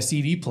have to buy a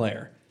CD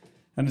player,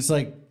 and it's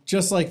like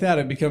just like that.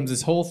 It becomes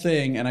this whole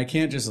thing, and I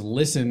can't just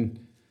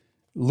listen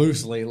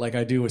loosely like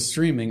I do with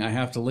streaming. I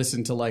have to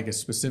listen to like a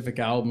specific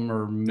album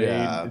or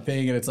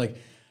thing, and it's like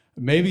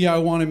maybe I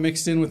want it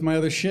mixed in with my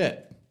other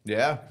shit.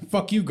 Yeah.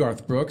 Fuck you,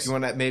 Garth Brooks.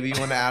 Maybe you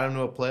want to add him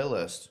to a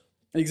playlist.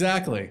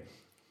 Exactly.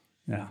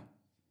 Yeah.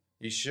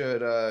 You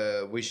should.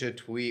 We should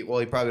tweet. Well,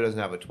 he probably doesn't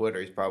have a Twitter.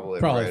 He's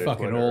probably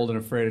fucking old and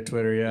afraid of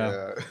Twitter.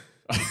 Yeah.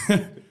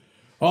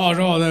 Oh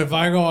no! Then if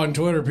I go on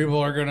Twitter, people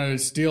are gonna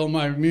steal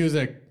my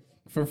music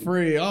for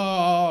free.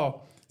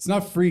 Oh, it's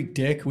not free,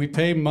 dick. We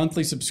pay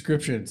monthly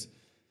subscriptions.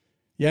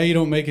 Yeah, you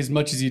don't make as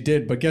much as you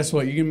did, but guess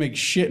what? You can make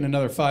shit in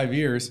another 5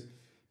 years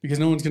because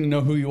no one's going to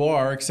know who you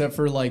are except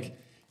for like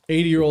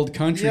 80-year-old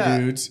country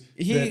dudes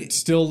that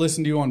still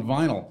listen to you on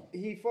vinyl.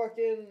 He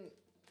fucking...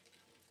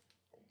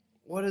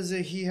 What is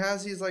it? He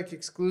has these like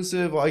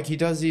exclusive, like he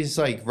does these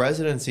like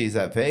residencies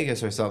at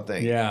Vegas or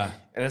something. Yeah.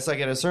 And it's like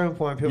at a certain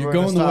point, people are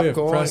going to stop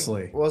going.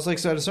 Presley. Well, it's like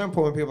so at a certain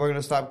point, people are going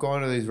to stop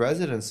going to these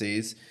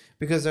residencies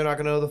because they're not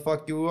going to know who the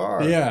fuck you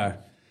are. Yeah.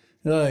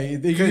 You're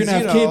going to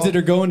have kids that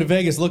are going to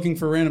Vegas looking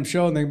for a random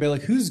show, and they're going to be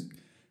like, who's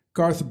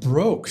Garth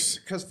Brooks?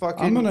 Because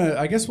fucking...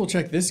 I guess we'll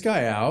check this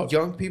guy out.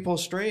 Young people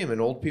stream and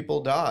old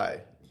people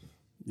die.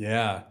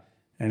 Yeah.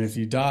 And if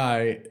you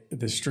die,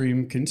 the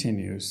stream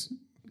continues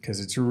because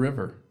it's a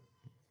river.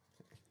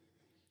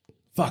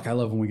 Fuck, I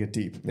love when we get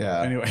deep.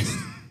 Yeah. Anyway,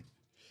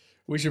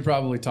 we should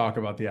probably talk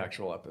about the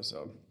actual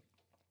episode.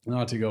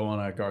 Not to go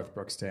on a Garth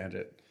Brooks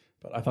tangent.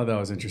 But I thought that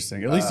was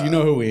interesting. At least you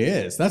know who he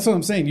is. That's what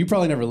I'm saying. You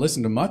probably never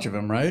listened to much of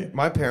him, right?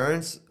 My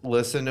parents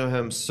listened to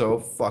him so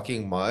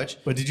fucking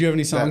much. But did you have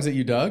any songs that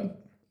you dug?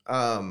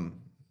 No,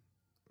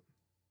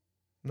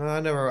 I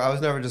never. I was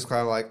never just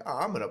kind of like,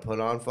 I'm going to put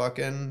on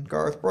fucking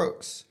Garth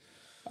Brooks.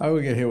 I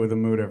would get hit with a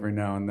mood every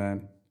now and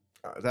then.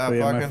 That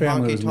fucking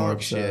honky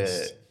tonk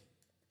shit.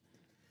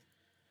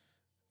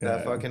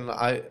 That fucking...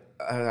 I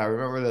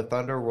remember the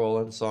Thunder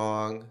Rollin'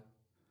 song.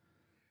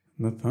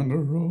 The Thunder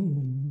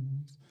Rolls.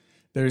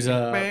 There's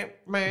I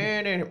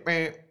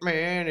remember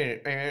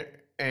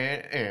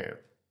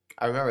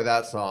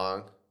that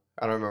song.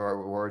 I don't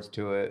remember words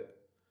to it.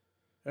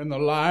 And the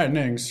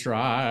lightning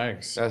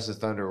strikes. That's the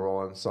Thunder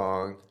Rollin'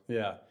 song.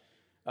 Yeah.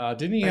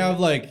 Didn't he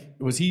have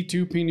was he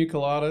 2 pina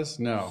coladas?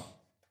 No.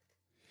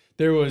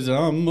 There was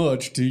I'm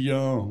much too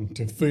young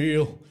to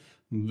feel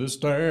this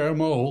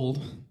damn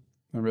old.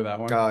 Remember that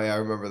one? Oh yeah, I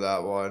remember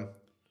that one.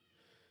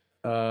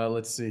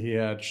 Let's see. He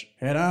had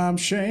And I'm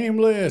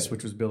Shameless,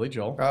 which was Billy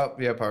Joel. Oh,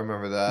 yep, I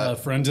remember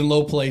that. Friends in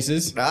Low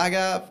Places. I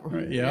got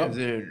Friends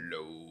in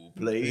Low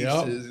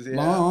Places. Yep.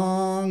 Yeah.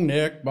 Long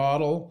neck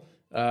bottle.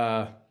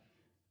 I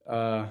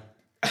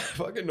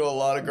fucking know a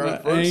lot of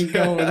Garth Brooks. Ain't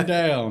going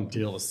down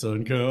till the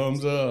sun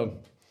comes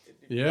up.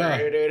 Yeah.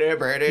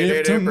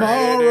 If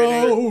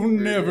tomorrow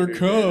never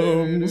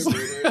comes.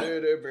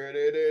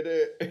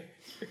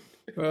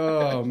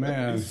 Oh,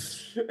 man.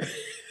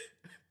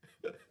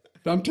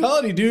 I'm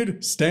telling you,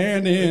 dude,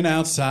 standing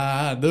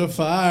outside the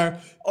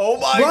fire. Oh,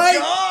 my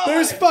God.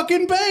 There's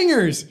fucking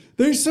bangers.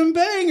 There's some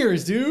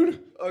bangers, dude.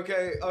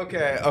 Okay.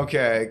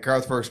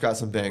 Garth Brooks got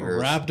some bangers.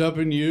 Wrapped Up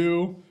in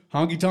You.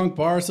 Honky Tonk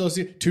Bar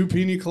Association. 2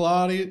 pina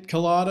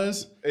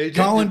coladas.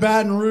 Colin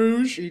Baton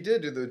Rouge. He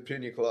did do the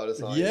pina colada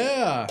song.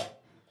 Yeah.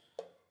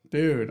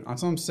 Dude,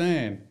 that's what I'm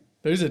saying.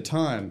 There's a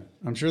ton.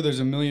 I'm sure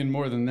there's a million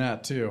more than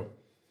that, too.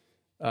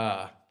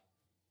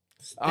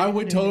 I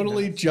would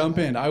totally jump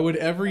in. I would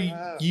every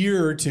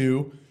year or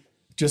two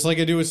Just like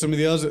I do with some of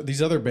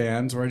these other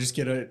bands where I just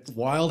get a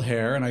wild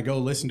hair and I go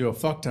listen to a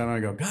fuck ton and I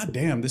go, God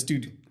damn, this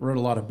dude wrote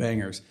a lot of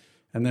bangers.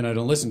 And then I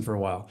don't listen for a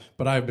while.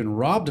 But I've been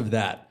robbed of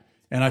that.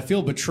 And I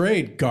feel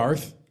betrayed,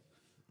 Garth.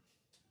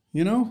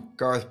 You know?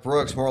 Garth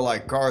Brooks, more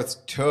like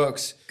Garth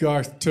Tooks.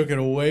 Garth took it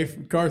away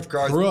from Garth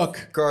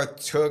Crook.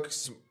 Garth took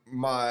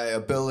my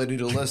ability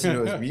to listen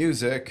to his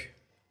music.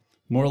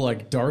 More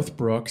like Darth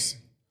Brooks.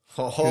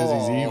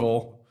 Because he's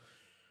evil.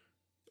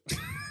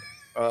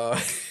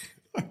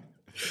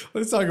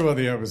 Let's talk about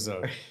the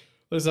episode.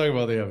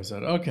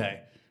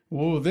 Okay.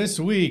 Well, this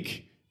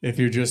week, if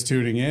you're just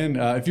tuning in,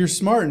 if you're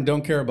smart and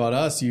don't care about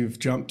us, you've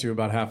jumped to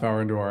about half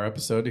hour into our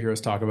episode to hear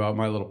us talk about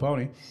My Little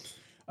Pony.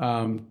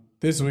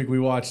 This week, we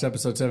watched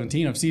episode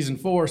 17 of season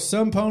 4,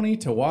 Some Pony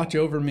to Watch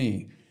Over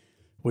Me,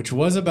 which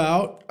was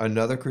about...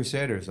 Another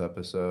Crusaders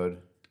episode.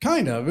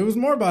 Kind of. It was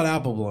more about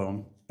Apple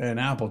Bloom and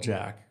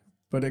Applejack,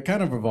 but it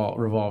kind of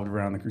revolved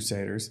around the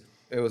Crusaders.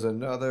 It was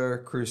another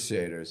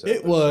Crusaders episode.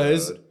 It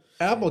was...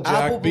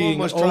 Applejack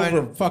being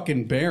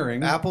fucking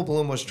bearing. Apple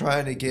Bloom was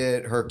trying to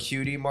get her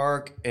cutie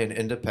mark in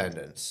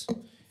Independence.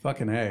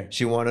 Fucking A.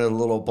 She wanted a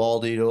little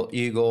bald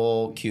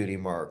eagle cutie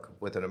mark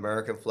with an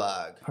American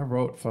flag. I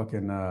wrote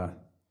fucking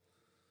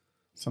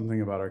something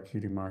about our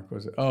cutie mark.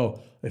 Was it?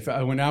 Oh,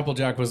 when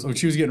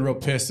she was getting real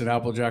pissed and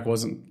Applejack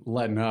wasn't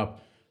letting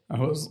up. I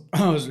was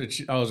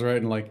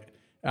writing like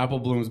Apple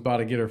Bloom's about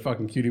to get her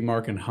fucking cutie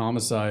mark in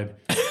Homicide.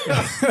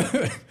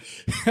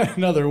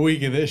 Another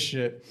week of this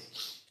shit.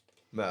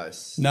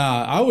 Nice.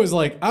 Nah, I was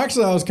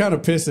kind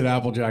of pissed at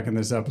Applejack in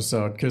this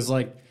episode because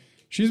like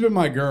she's been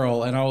my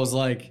girl and I was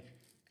like,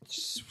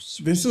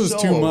 this was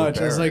too much.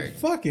 I was like,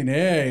 fucking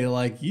A,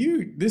 like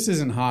this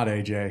isn't hot,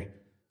 AJ.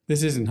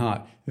 This isn't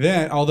hot.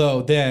 Then at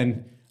the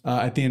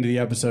end of the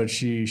episode,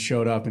 she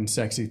showed up in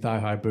sexy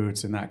thigh-high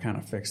boots and that kind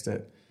of fixed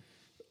it.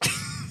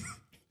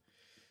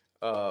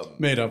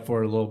 Made up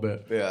for it a little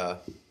bit. Yeah.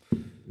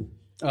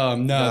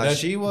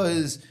 She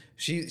was...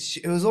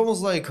 it was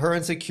almost like her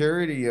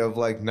insecurity of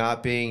like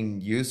not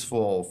being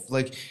useful.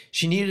 Like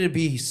she needed to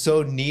be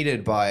so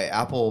needed by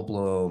Apple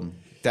Bloom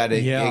that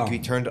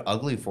it turned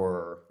ugly for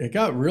her. It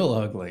got real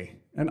ugly.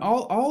 And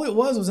all it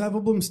was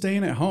Apple Bloom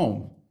staying at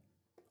home.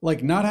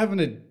 Like not having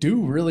to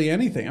do really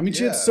anything. I mean,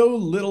 she had so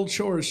little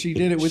chores. She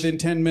did it within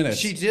 10 minutes.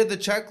 She did the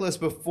checklist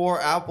before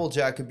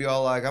Applejack could be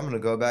all like, I'm going to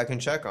go back and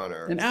check on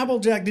her. And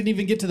Applejack didn't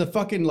even get to the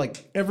fucking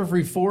like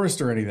Everfree Forest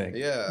or anything.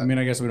 Yeah. I mean,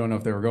 I guess we don't know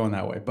if they were going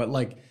that way, but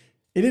like,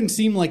 it didn't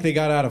seem like they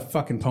got out of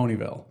fucking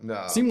Ponyville.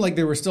 No. It seemed like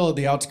they were still at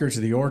the outskirts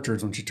of the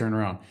orchards when she turned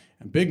around.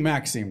 And Big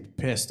Mac seemed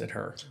pissed at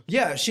her.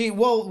 Yeah,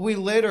 we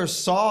later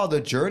saw the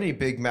journey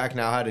Big Mac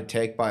now had to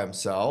take by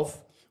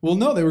himself. Well,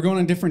 no, they were going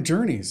on different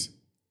journeys.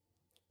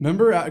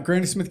 Remember,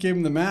 Granny Smith gave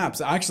him the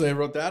maps. Actually, I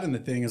wrote that in the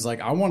thing. Is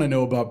like, I want to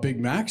know about Big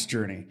Mac's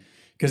journey.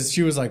 Because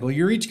she was like, well,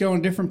 you're each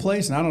going a different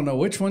place, and I don't know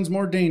which one's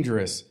more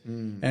dangerous.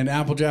 And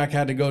Applejack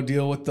had to go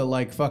deal with the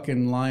like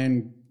fucking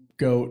lion,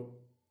 goat,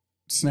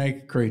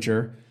 snake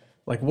creature.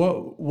 Like,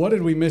 what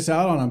did we miss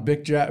out on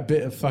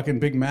fucking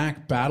Big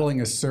Mac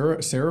battling a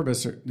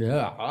Cerberus?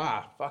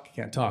 I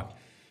can't talk.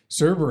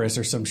 Cerberus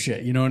or some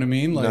shit. You know what I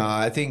mean? Like, no,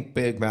 I think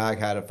Big Mac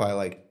had to fight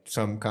like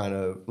some kind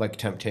of like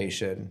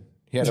temptation.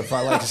 He had to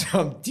fight like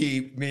some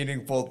deep,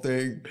 meaningful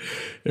thing.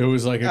 It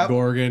was like a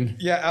Gorgon.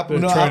 Yeah,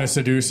 trying to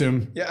seduce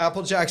him. Yeah,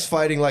 Applejack's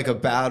fighting like a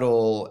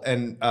battle,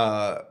 and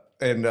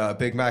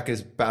Big Mac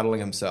is battling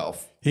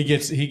himself. He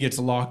gets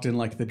locked in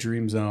like the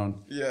dream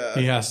zone. Yeah.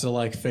 He has to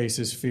like face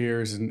his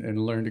fears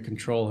and learn to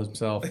control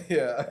himself.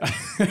 Yeah.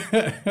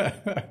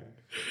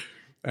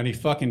 And he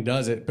fucking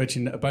does it. Bet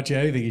you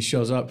anything he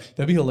shows up.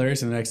 That'd be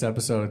hilarious in the next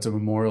episode. It's a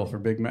memorial for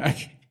Big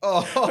Mac.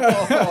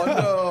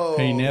 Oh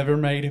no. He never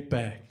made it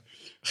back.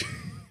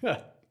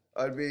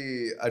 I'd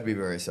be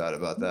very sad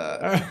about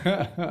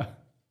that.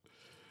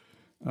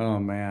 Oh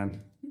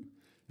man.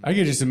 I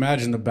could just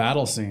imagine the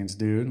battle scenes,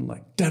 dude.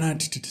 Like,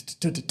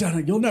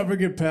 you'll never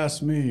get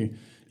past me.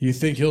 You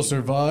think he'll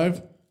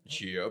survive?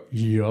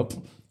 Yup.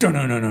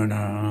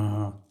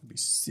 That'd be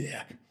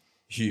sick.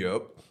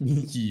 Yup.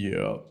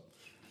 Yup.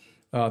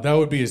 That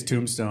would be his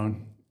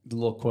tombstone. The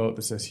little quote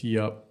that says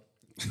 "Yup."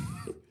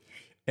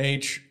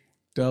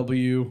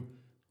 HWYUP.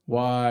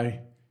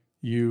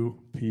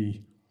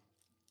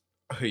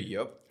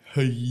 Yup.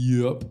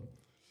 Yup.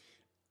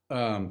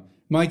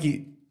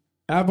 Mikey,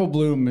 Apple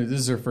Bloom, this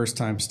is her first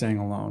time staying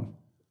alone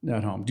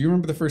at home. Do you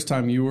remember the first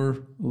time you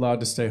were allowed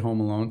to stay home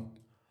alone?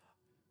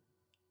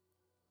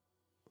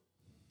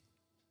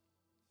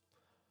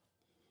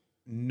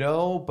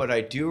 No, but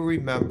I do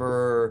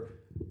remember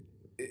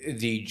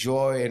the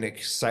joy and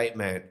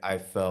excitement I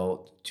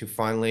felt to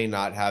finally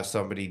not have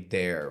somebody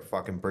there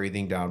fucking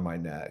breathing down my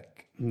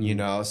neck. You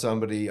know,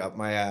 somebody up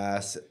my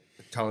ass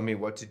telling me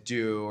what to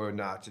do or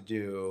not to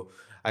do.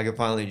 I could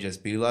finally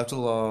just be left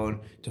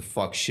alone to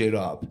fuck shit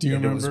up. Do you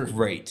remember? It was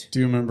great. Do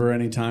you remember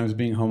any times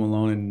being home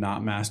alone and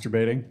not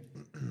masturbating?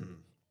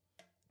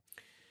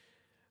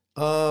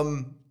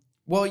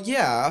 Well,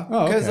 yeah,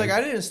 because like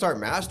I didn't start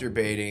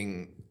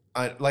masturbating.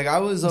 I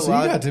was allowed.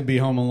 So you got to be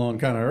home alone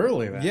kind of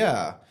early then.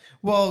 Yeah.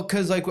 Well,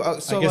 because like,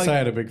 so I guess like, I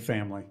had a big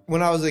family.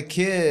 when I was a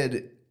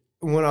kid,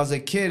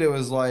 it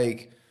was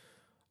like,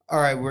 all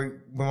right,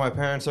 when my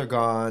parents are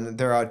gone,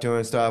 they're out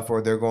doing stuff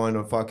or they're going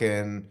to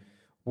fucking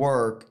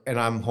work and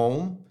I'm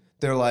home.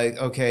 They're like,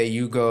 okay,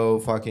 you go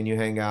fucking, you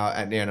hang out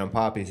at Nana and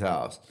Poppy's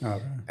house.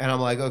 Okay. And I'm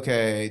like,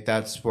 okay,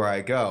 that's where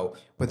I go.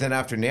 But then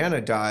after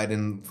Nana died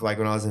and like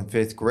when I was in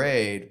 5th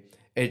grade,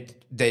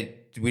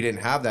 we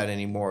didn't have that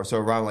anymore. So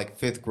around like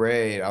 5th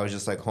grade, I was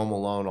just like home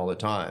alone all the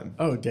time.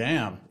 Oh,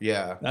 damn.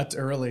 Yeah. That's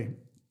early.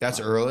 That's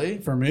early?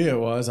 For me, it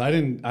was. I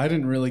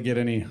didn't really get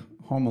any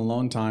home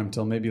alone time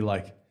till maybe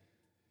like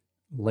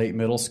late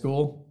middle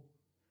school.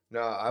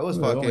 No, I was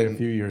Only a fucking...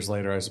 few years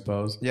later, I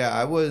suppose. Yeah,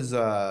 I was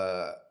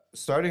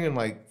starting in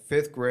like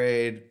 5th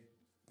grade.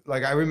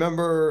 Like I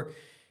remember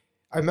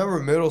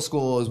middle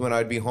school is when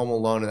I'd be home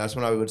alone, and that's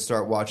when I would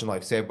start watching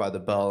like Saved by the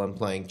Bell and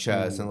playing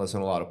chess and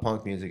listening to a lot of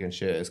punk music and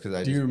shit.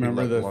 Because Do you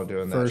remember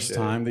the first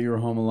time that you were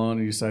home alone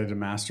and you decided to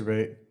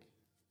masturbate?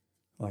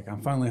 Like,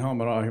 I'm finally home,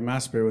 but I can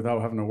masturbate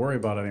without having to worry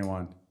about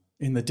anyone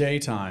in the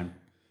daytime.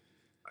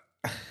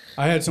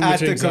 I had so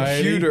much anxiety. At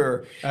the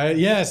computer.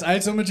 Yes, I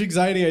had so much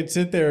anxiety. I'd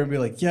sit there and be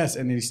like, yes,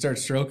 and then you start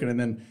stroking, and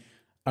then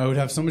I would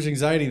have so much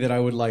anxiety that I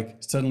would like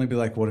suddenly be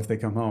like, what if they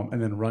come home?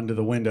 And then run to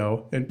the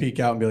window and peek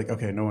out and be like,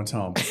 okay, no one's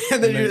home.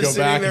 And then you're just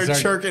sitting there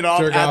jerking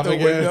off at the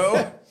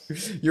window.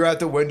 You're at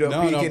the window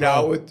peeking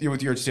out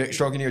with your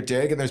stroking your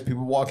dick, and there's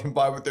people walking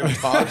by with their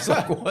tops.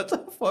 Like, what the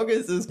fuck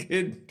is this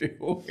kid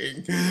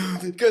doing?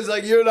 Because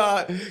like you're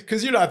not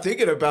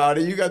thinking about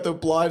it. You got the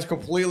blinds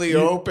completely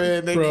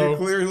open. They can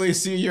clearly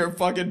see your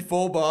fucking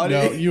full body.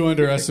 No, you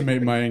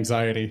underestimate my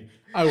anxiety.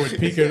 I would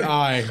peek an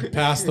eye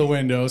past the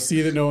window,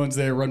 see that no one's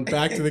there, run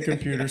back to the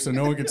computer so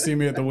no one could see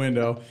me at the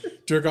window,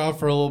 jerk off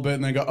for a little bit,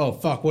 and then go, oh,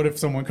 fuck, what if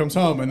someone comes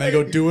home? And they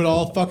go do it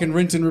all, fucking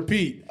rinse and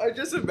repeat. I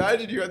just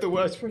imagine you at the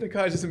West Front of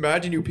Just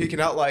imagine you peeking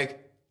out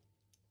like...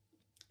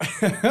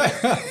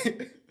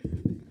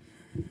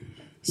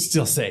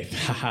 Still safe.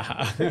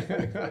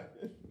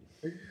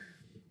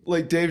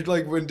 like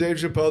when Dave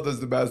Chappelle does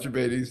the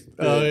masturbating thing.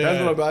 Oh,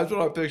 yeah. That's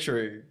what I'm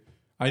picturing.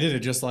 I did it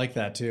just like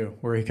that, too,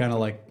 where he kind of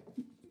like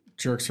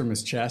jerks from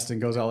his chest and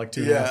goes out like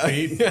 2.5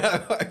 feet.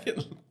 Yeah.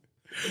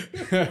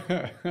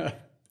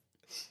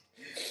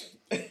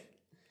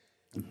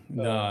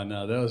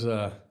 No, that was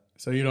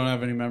so you don't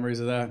have any memories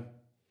of that?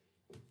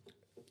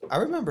 I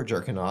remember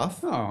jerking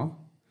off. Oh.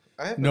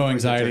 I have No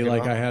memories of anxiety jerking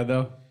like off. I had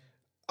though?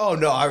 Oh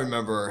no, I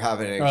remember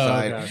having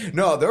anxiety. Oh, okay.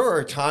 No, there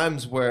were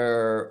times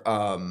where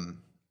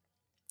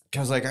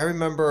because like I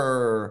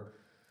remember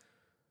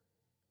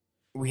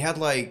we had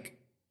like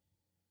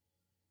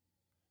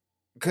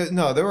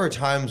there were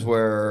times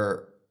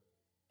where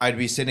I'd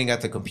be sitting at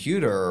the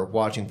computer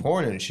watching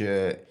porn and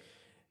shit,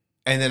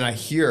 and then I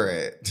hear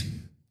it.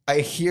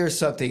 I hear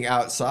something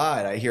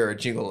outside. I hear a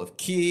jingle of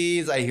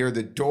keys. I hear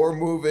the door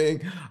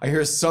moving. I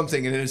hear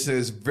something, and it's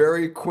this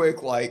very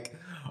quick, like,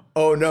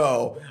 oh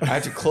no, I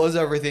have to close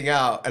everything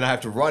out, and I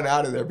have to run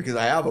out of there because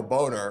I have a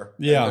boner.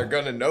 Yeah. And they're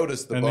going to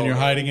notice the boner. And then you're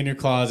hiding in your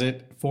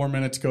closet. 4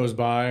 minutes goes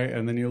by,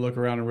 and then you look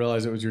around and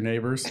realize it was your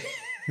neighbors.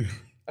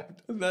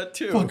 I've done that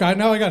too. Fuck, I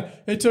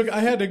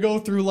had to go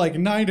through like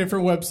 9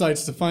 different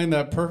websites to find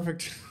that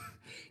perfect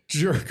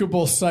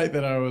jerkable site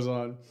that I was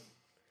on.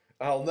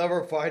 I'll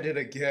never find it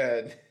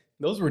again.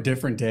 Those were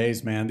different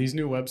days, man. These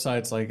new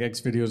websites like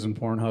Xvideos and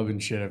Pornhub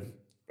and shit have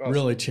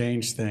really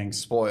changed things.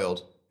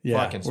 Spoiled. Yeah,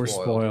 Fucking we're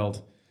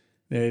spoiled.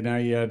 Now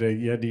you had to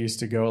used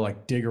to go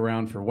like dig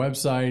around for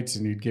websites,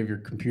 and you'd give your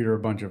computer a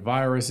bunch of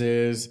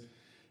viruses.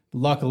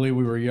 Luckily,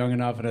 we were young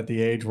enough and at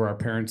the age where our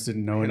parents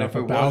didn't know enough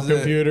about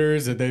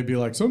computers, that they'd be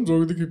like, something's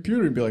wrong with the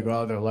computer. And be like,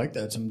 well, they're like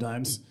that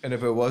sometimes. And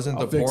if it wasn't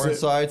the porn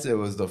sites, it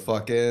was the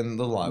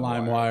LimeWire.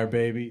 LimeWire,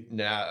 baby.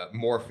 Nah,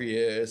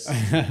 Morpheus.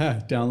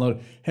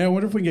 Download. Hey, I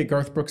wonder if we can get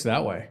Garth Brooks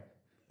that way.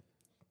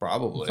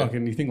 Probably.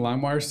 Fucking, you think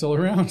LimeWire's still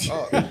around?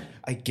 Oh,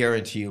 I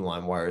guarantee you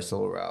LimeWire is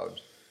still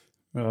around.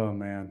 Oh,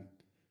 man.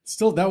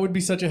 Still, that would be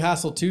such a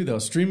hassle, too, though.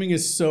 Streaming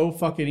is so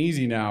fucking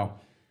easy now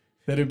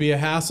that it'd be a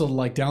hassle to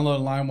like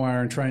download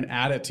LimeWire and try and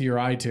add it to your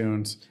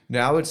iTunes.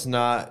 Now it's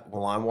not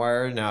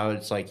LimeWire. Now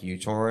it's like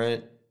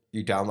uTorrent.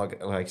 You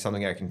download like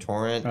something I can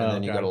torrent, and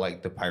then you go to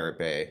like the Pirate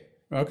Bay.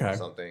 Okay. Or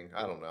something.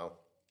 I don't know.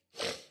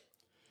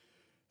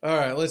 All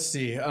right, let's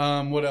see.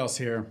 What else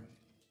here?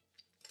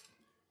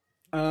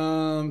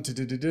 I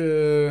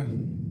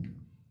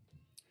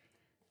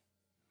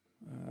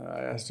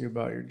asked you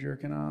about your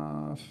jerking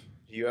off.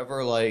 Do you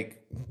ever like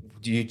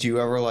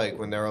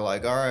when they were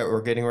like, all right,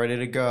 we're getting ready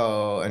to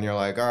go, and you're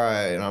like, all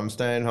right, and I'm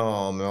staying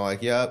home, and they're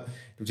like, yep.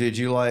 Did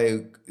you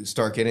like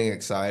start getting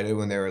excited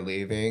when they were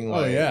leaving?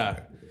 Like, oh yeah.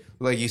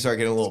 Like you start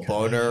getting a little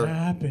boner.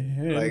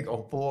 Happen. Like,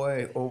 oh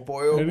boy, oh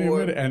boy, oh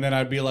boy. And then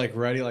I'd be like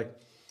ready, like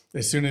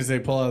as soon as they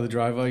pull out of the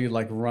driveway, you'd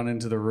like run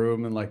into the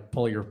room and like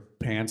pull your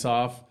pants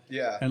off.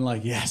 Yeah. And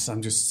like, yes,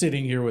 I'm just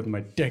sitting here with my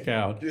dick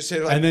out. You're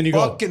saying like, and then you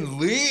fucking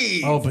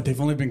leave. Oh, but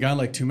they've only been gone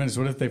like 2 minutes.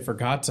 What if they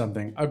forgot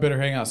something? I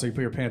better hang out. So you put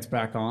your pants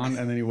back on,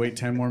 and then you wait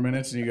 10 more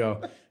minutes, and you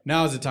go,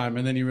 now is the time.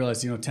 And then you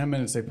realize, 10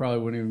 minutes, they probably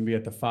wouldn't even be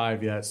at the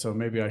 5 yet. So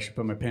maybe I should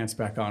put my pants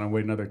back on and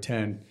wait another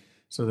 10.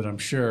 so that I'm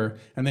sure.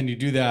 And then you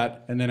do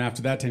that. And then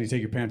after that 10, you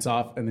take your pants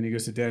off and then you go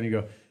sit down and you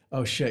go,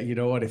 oh shit, you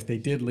know what? If they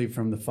did leave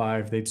from the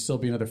 5, they'd still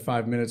be another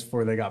 5 minutes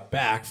before they got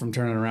back from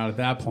turning around at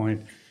that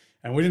point.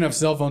 And we didn't have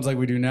cell phones like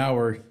we do now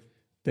where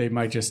they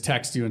might just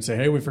text you and say,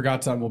 hey, we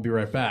forgot something. We'll be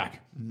right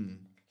back. Mm-hmm.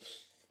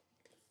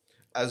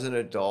 As an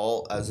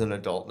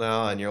adult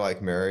now, and you're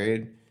like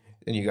married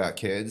and you got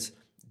kids,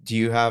 do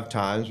you have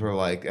times where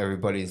like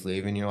everybody's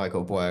leaving? You're like,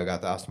 oh boy, I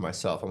got the house to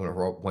myself. I'm going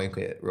to wank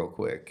it real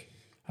quick.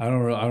 I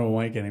don't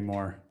wank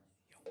anymore.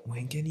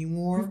 Wank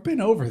anymore? We've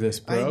been over this,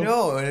 bro. I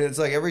know, and it's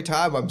like every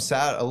time I'm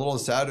a little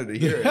sadder to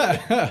hear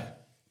it.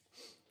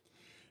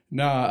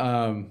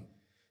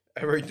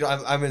 Every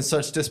time I'm in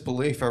such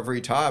disbelief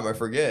every time I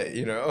forget,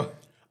 you know.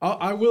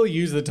 I will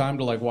use the time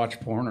to like watch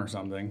porn or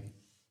something,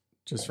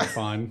 just for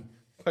fun.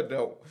 But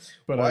no,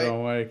 I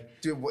don't wank.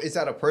 Dude, is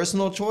that a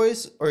personal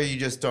choice, or you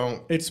just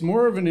don't? It's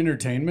more of an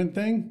entertainment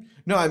thing.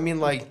 No, I mean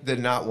like the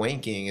not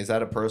wanking. Is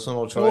that a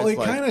personal choice?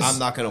 Well, like I'm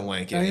not gonna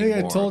wank anymore. I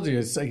think I told you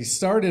it's like it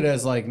started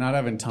as like not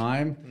having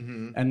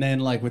time, and then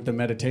like with the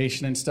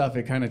meditation and stuff,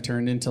 it kind of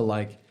turned into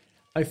like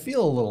I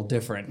feel a little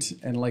different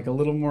and like a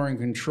little more in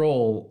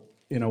control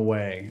in a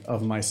way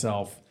of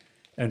myself,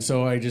 and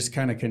so I just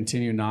kind of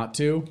continue not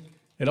to.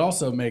 It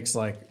also makes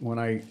like when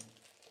I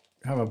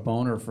have a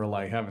boner for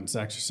like having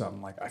sex or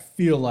something, like I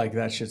feel like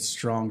that shit's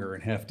stronger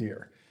and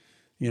heftier,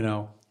 you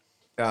know.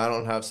 I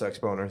don't have sex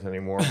boners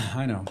anymore.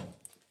 I know.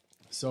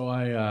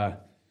 So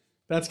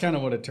that's kind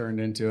of what it turned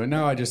into. And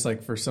now I just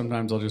like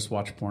sometimes I'll just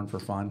watch porn for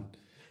fun.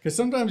 Because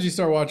sometimes you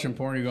start watching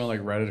porn, you go on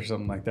like Reddit or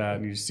something like that,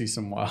 and you see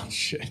some wild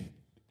shit.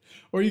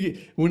 Or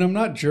when I'm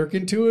not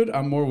jerking to it,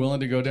 I'm more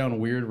willing to go down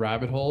weird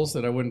rabbit holes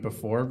that I wouldn't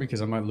before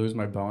because I might lose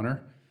my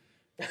boner.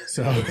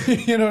 So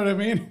you know what I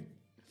mean?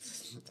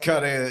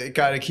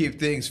 Gotta keep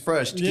things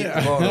fresh to keep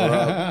the boner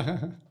up.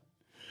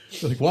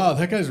 Like, wow,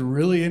 that guy's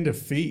really into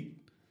feet.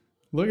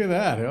 Look at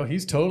that. Oh,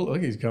 he's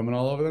coming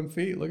all over them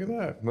feet. Look at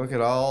that. Look at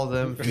all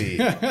them feet.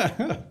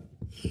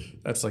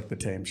 That's like the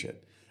tame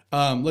shit.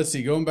 Let's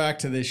see. Going back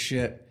to this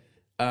shit.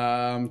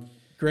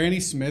 Granny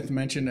Smith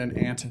mentioned an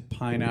ant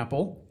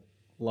pineapple.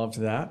 Loved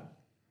that.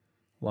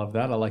 Love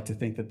that. I like to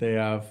think that they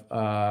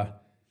have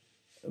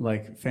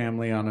like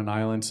family on an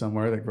island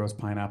somewhere that grows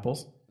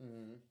pineapples.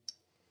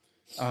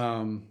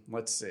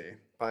 Let's see.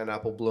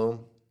 Pineapple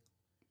bloom.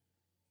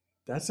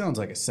 That sounds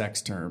like a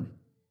sex term.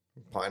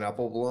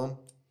 Pineapple bloom.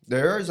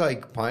 There's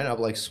like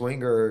pineapple, like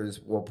swingers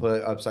will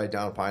put upside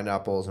down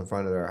pineapples in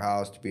front of their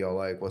house to be all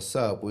like, what's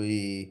up?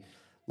 We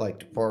like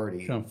to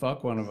party. Come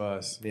fuck one of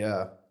us.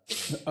 Yeah.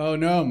 Oh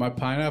no, my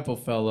pineapple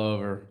fell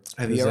over.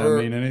 Does that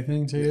mean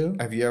anything to you?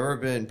 Have you ever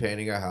been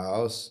painting a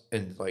house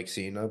and like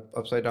seen a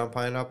upside down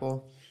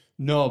pineapple?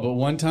 No, but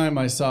one time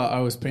I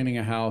was painting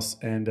a house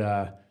and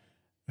I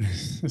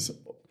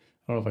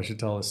don't know if I should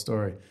tell this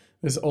story.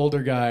 This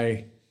older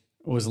guy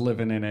was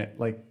living in it,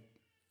 like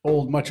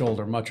much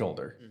older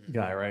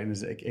guy, right? In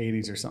his like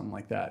 80s or something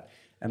like that.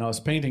 And I was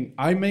painting.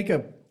 I'm going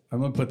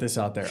to put this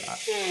out there.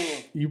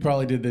 You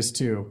probably did this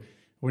too.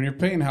 When you're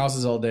painting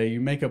houses all day, you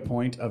make a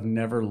point of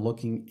never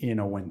looking in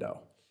a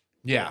window.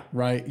 Yeah.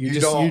 Right? You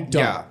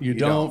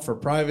don't for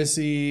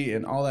privacy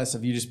and all that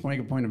stuff. You just make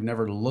a point of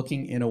never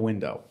looking in a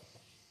window.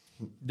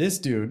 This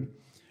dude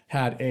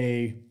had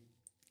a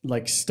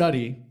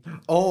study.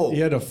 Oh, he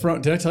had a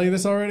front. Did I tell you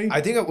this already?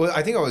 I think I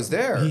was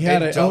there. He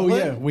had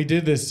we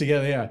did this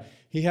together. Yeah,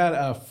 he had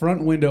a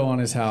front window on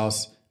his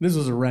house. This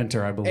was a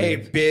renter, I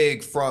believe. A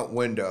big front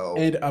window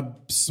and a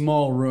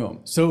small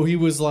room. So he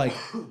was like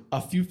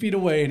a few feet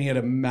away, and he had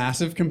a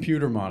massive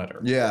computer monitor.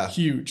 Yeah,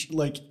 huge.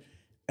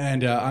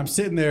 And I'm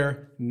sitting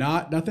there.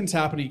 Nothing's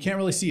happening. You can't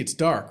really see. It's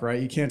dark,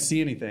 right? You can't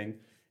see anything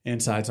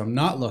inside. So I'm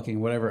not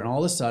looking. Whatever. And all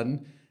of a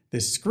sudden,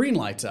 this screen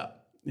lights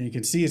up. And you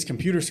can see his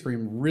computer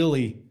screen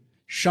really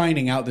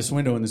shining out this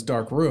window in this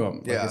dark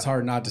room. Like, it's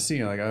hard not to see.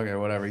 You're like, okay,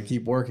 whatever. You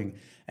keep working.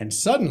 And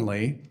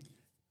suddenly,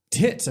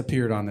 tits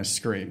appeared on this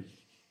screen.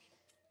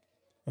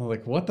 I'm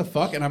like, what the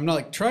fuck? And I'm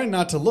not trying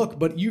not to look,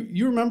 but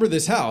you remember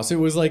this house. It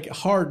was like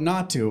hard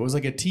not to. It was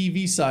like a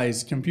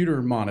TV-sized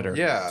computer monitor.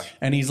 Yeah.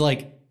 And he's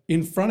like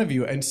in front of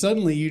you. And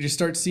suddenly you just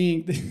start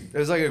seeing... It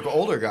was like an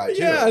older guy, too.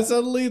 Yeah,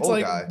 suddenly it's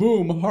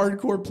boom,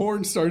 hardcore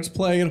porn starts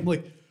playing. And I'm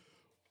like...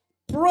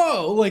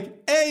 Bro,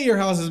 like, A, your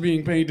house is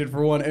being painted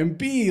for one, and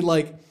B,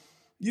 like,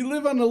 you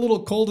live on a little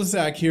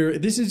cul-de-sac here.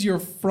 This is your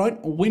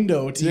front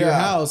window to your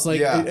house.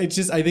 Like, it's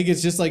just, I think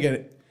it's just like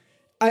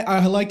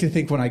I like to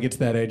think when I get to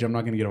that age, I'm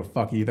not going to give a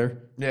fuck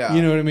either. Yeah.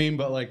 You know what I mean?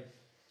 But, like,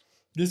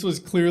 this was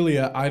clearly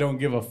I don't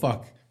give a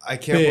fuck. I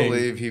can't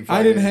believe he...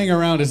 I didn't hang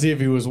around to see if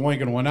he was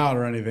wanking one out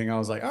or anything. I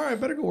was like, all right,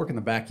 better go work in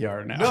the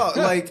backyard now.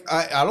 No, like,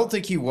 I don't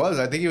think he was.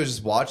 I think he was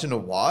just watching to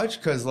watch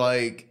because,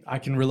 like... I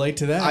can relate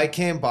to that. I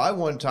came by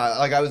one time.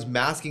 Like, I was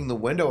masking the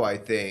window, I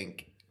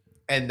think,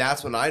 and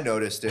that's when I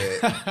noticed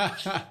it.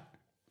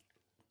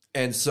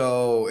 And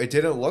so it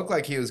didn't look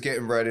like he was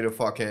getting ready to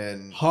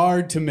fucking...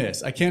 Hard to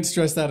miss. I can't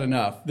stress that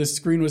enough. This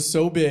screen was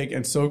so big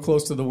and so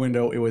close to the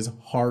window, it was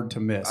hard to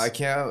miss. I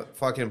can't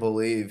fucking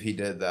believe he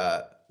did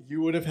that. You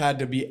would have had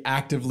to be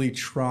actively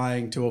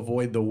trying to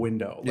avoid the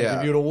window. Like Yeah.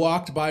 if you would have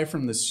walked by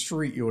from the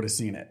street, you would have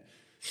seen it.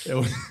 It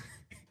was,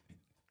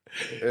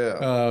 Yeah.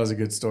 that was a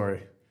good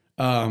story.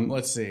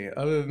 Let's see.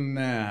 Other than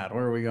that,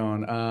 where are we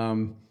going?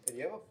 Do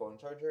you have a phone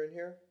charger in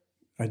here?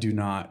 I do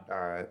not. All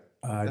right.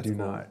 I That's do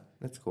cool. not.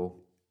 That's cool.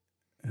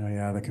 Oh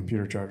yeah, the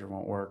computer charger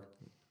won't work.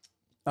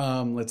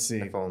 Let's see.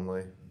 If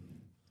only.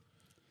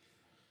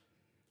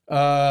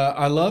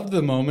 I loved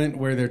the moment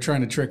where they're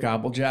trying to trick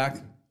Applejack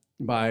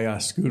by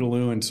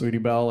Scootaloo and Sweetie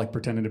Belle, like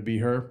pretending to be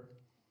her.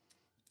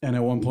 And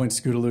at one point,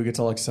 Scootaloo gets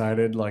all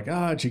excited, like,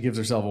 and she gives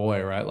herself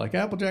away, right? Like,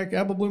 Applejack,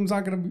 Apple Bloom's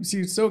not going to be,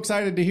 she's so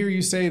excited to hear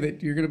you say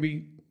that you're going to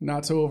be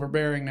not so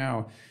overbearing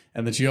now.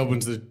 And then she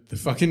opens the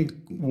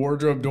fucking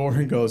wardrobe door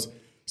and goes,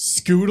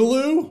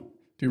 Scootaloo? Do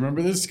you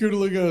remember this?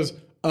 Scootaloo goes,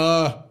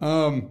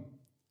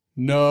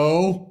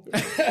 no.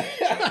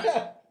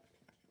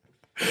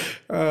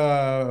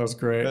 That was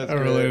great. That's I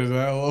related to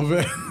that a little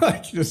bit.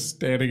 Like just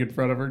standing in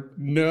front of her.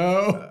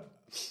 No.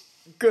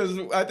 Because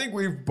I think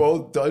we've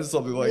both done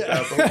something like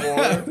that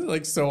before.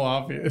 Like so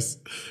obvious.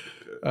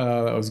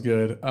 That was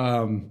good.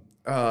 I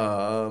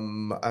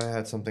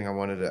had something I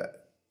wanted to.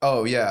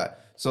 Oh yeah.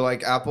 So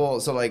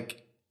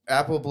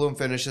Apple Bloom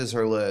finishes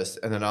her list,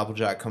 and then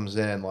Applejack comes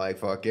in like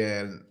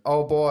fucking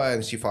oh boy,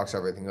 and she fucks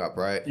everything up,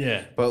 right?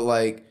 Yeah. But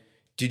like,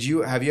 have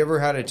you ever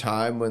had a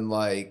time when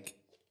like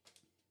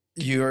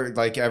you're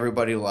like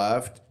everybody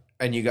left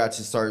and you got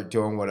to start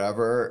doing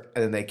whatever,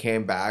 and then they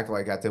came back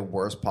like at the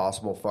worst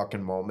possible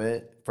fucking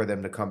moment for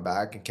them to come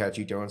back and catch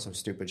you doing some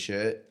stupid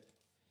shit?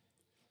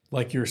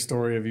 Like your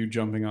story of you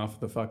jumping off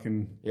the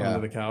fucking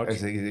onto the couch.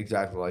 It's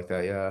exactly like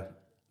that. Yeah.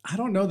 I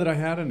don't know that I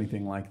had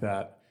anything like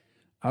that.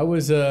 I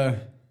was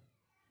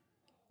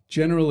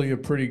generally a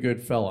pretty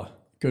good fella,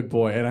 good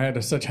boy, and I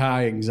had such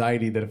high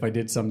anxiety that if I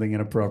did something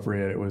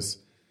inappropriate, it was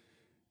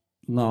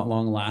not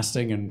long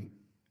lasting and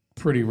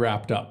pretty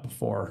wrapped up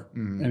before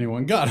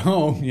anyone got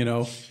home. You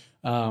know,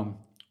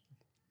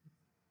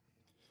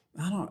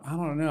 I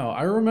don't know.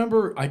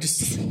 I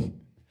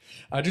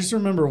just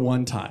remember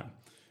one time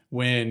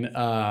when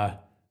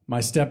my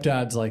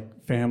stepdad's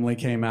like family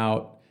came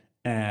out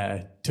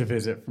to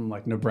visit from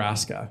like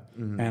Nebraska.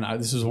 And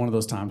this was one of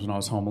those times when I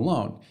was home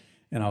alone,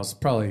 and I was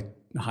probably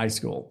high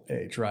school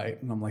age,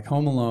 right? And I'm like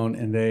home alone,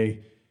 and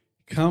they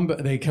come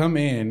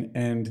in,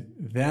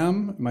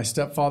 and my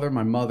stepfather,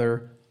 my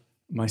mother,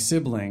 my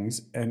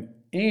siblings, and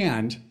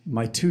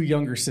my two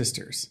younger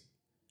sisters.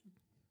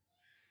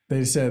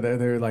 They said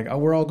they're like, oh,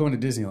 we're all going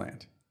to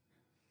Disneyland.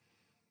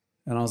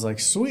 And I was like,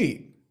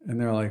 sweet.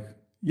 And they're like,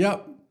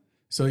 yep.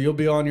 So you'll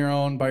be on your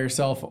own by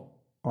yourself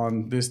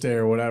on this day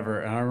or whatever.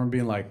 And I remember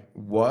being like,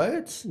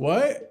 What?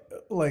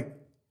 Like,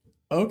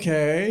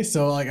 okay.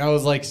 So like, I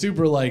was like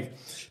super like,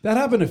 that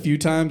happened a few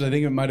times. I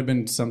think it might have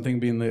been something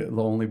being the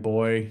only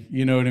boy.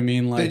 You know what I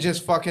mean? Like They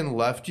just fucking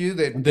left you.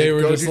 They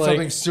were go just do like-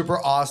 something super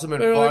awesome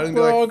and they're fun. like, and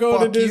we're they're all like,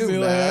 going to "Fuck you, Disneyland."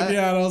 Matt."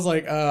 Yeah, and I was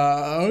like,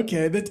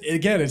 okay.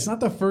 Again, it's not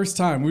the first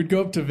time. We'd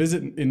go up to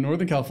visit in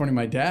Northern California.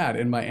 My dad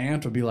and my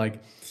aunt would be like,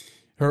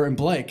 her and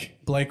Blake.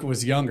 Blake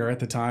was younger at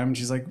the time, and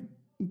she's like,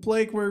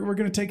 Blake, we're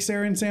going to take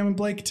Sarah and Sam and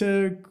Blake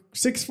to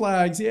Six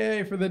Flags.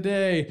 Yay, for the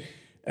day.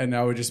 And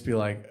I would just be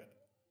like,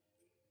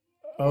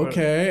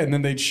 okay. And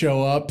then they'd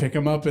show up, pick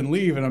them up, and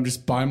leave. And I'm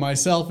just by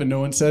myself, and no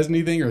one says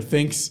anything or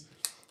thinks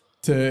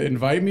to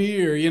invite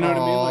me, or you know what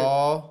I mean? Like,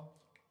 Aw.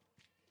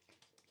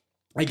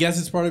 I guess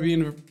it's part of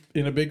being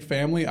in a big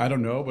family. I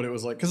don't know, but it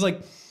was like, because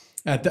like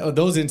at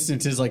those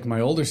instances, like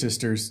my older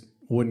sisters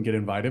wouldn't get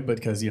invited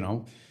because, you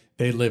know,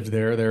 they lived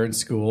there, they're in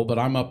school, but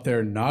I'm up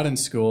there not in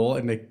school,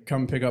 and they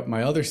come pick up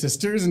my other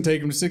sisters and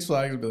take them to Six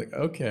Flags and be like,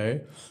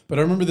 okay. But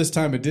I remember this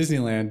time at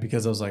Disneyland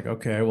because I was like,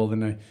 okay, well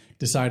then I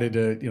decided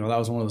to, you know, that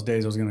was one of those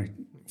days I was going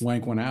to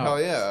wank one out. Oh,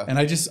 yeah. And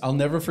I'll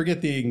never forget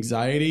the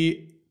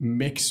anxiety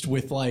mixed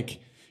with like,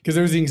 because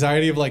there was the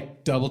anxiety of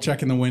like double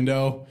checking the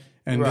window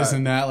and this Right.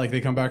 and that, like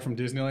they come back from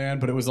Disneyland,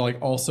 but it was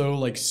like also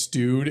like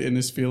stewed in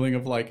this feeling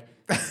of like,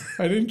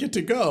 I didn't get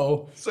to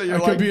go. So you're I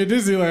like- could be at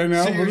Disneyland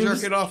now. So you're but I'm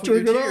jerking just off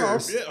with your jerking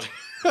off. tears.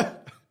 Yeah.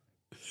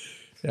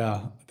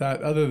 Yeah.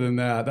 That other than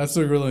that, that's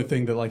the really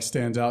thing that like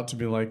stands out to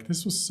be like,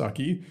 this was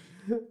sucky.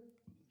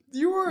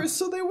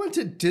 So they went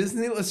to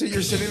Disneyland. So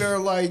you're sitting there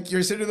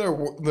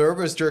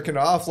nervous, jerking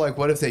off. Like,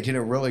 what if they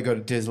didn't really go to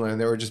Disneyland?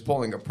 They were just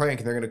pulling a prank,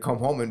 and they're going to come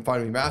home and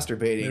find me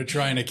masturbating. They're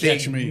trying to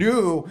catch me.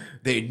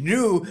 They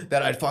knew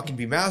that I'd fucking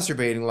be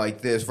masturbating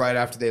like this right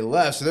after they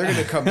left. So they're going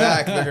to come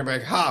back, and they're going to be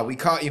like, ha, we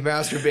caught you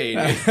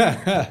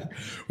masturbating.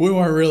 We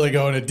weren't really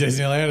going to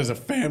Disneyland as a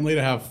family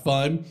to have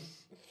fun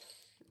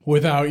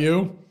without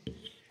you.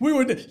 We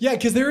would, yeah,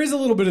 because there is a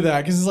little bit of that.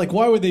 Because it's like,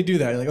 why would they do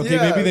that? You're like, okay,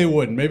 Yeah. maybe they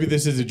wouldn't. Maybe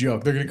this is a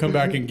joke. They're gonna come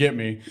back and get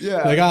me.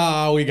 Yeah.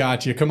 Like, we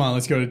got you. Come on,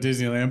 let's go to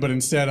Disneyland. But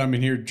instead, I'm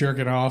in here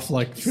jerking off,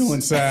 like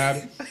feeling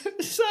sad.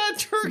 Sad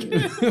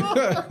jerking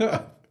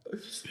off.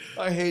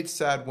 I hate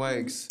sad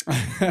wanks.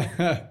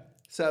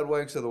 Sad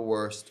wanks are the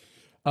worst.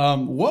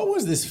 What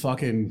was this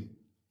fucking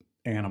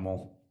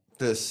animal?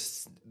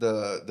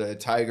 The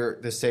tiger,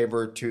 the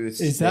saber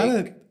tooth. Is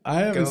that I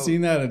haven't goat.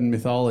 seen that in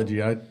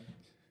mythology.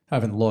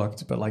 haven't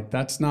looked, but like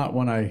that's not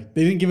one they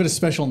didn't give it a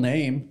special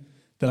name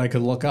that I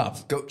could look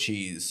up. Goat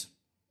cheese.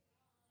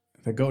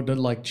 The goat did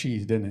like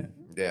cheese, didn't it?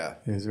 Yeah.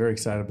 He was very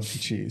excited about the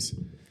cheese.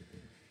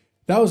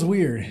 That was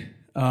weird.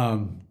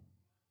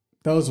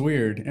 That was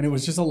weird. And it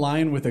was just a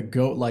lion with a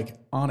goat like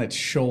on its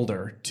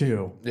shoulder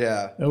too.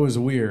 Yeah. That was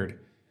weird. It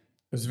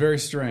was very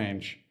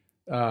strange.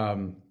 I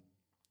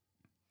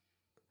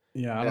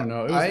don't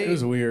know. It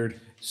was weird.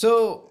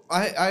 So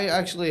I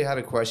actually had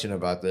a question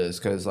about this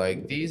because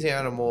like these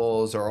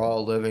animals are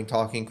all living,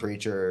 talking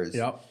creatures.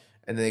 Yep.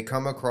 And they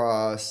come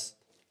across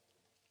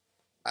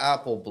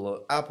Apple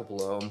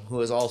Bloom, who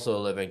is also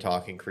a living,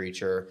 talking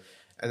creature,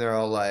 and they're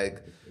all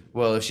like,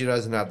 "Well, if she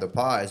doesn't have the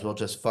pies, we'll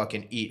just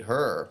fucking eat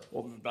her."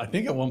 Well, I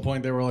think at one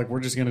point they were like, "We're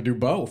just gonna do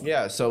both."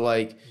 Yeah. So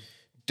like,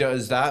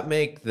 does that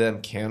make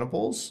them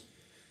cannibals?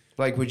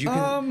 Like, would you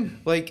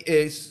like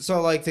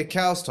the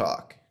cows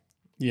talk?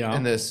 Yeah.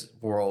 In this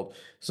world.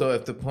 So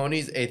if the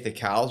ponies ate the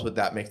cows, would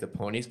that make the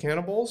ponies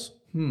cannibals?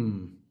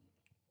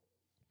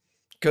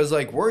 Because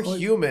like we're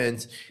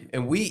humans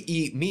and we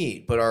eat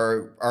meat, but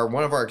our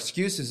one of our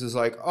excuses is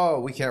like,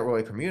 oh, we can't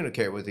really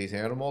communicate with these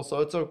animals,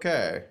 so it's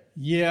okay.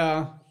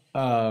 Yeah.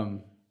 There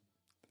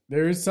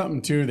is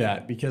something to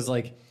that because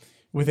like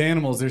with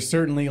animals, there's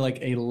certainly like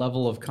a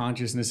level of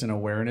consciousness and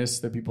awareness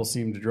that people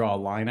seem to draw a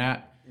line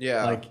at.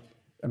 Yeah. Like,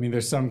 I mean,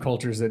 there's some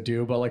cultures that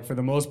do, but like for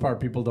the most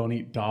part, people don't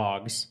eat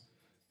dogs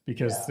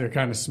because they're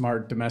kind of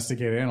smart,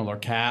 domesticated animals or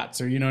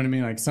cats or, you know what I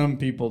mean? Like some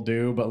people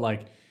do, but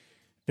like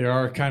there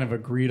are kind of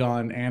agreed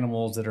on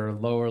animals that are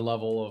lower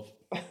level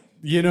of,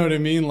 you know what I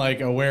mean? Like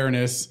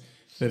awareness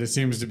that it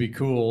seems to be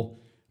cool.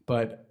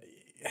 But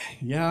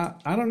yeah,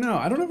 I don't know.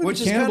 I don't know if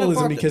it's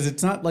cannibalism because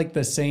it's not like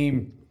the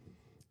same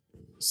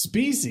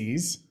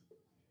species,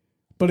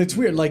 but it's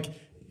weird. Like,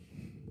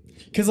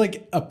 because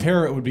like a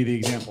parrot would be the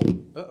example.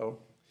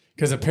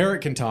 Because a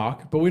parrot can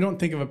talk, but we don't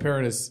think of a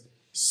parrot as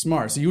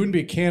smart. So you wouldn't be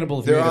a cannibal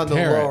if you ate a parrot.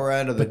 They're on the lower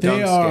end of the dumb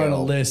scale. But they are on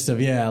a list of,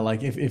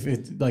 like if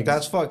it's like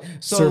that's fuck.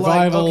 So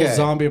survival, like,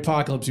 zombie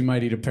apocalypse, you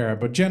might eat a parrot,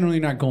 but generally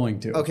not going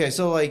to. Okay,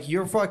 so like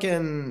you're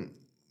fucking,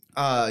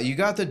 you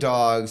got the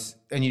dogs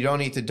and you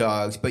don't eat the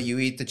dogs, but you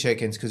eat the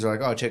chickens because you're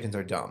like, oh, chickens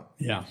are dumb.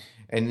 Yeah.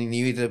 And then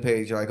you eat the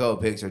pigs, you're like, oh,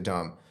 pigs are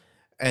dumb.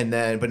 And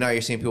then, but now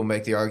you're seeing people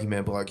make the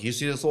argument, but like, you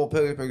see this little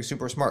pig is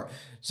super smart.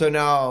 So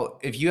now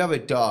if you have a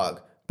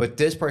dog, but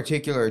this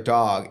particular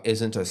dog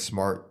isn't a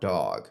smart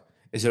dog,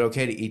 is it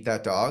okay to eat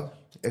that dog?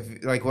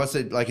 If like, what's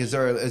it like? Is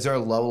there a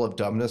level of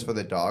dumbness for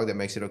the dog that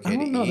makes it okay to eat?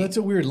 I don't know. That's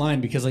a weird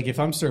line because like if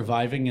I'm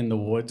surviving in the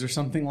woods or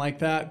something like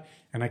that,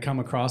 and I come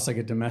across like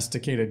a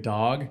domesticated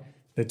dog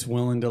that's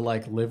willing to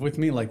like live with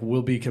me, like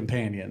we'll be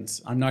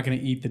companions. I'm not going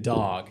to eat the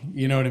dog.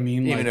 You know what I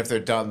mean? Even like, if they're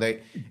dumb,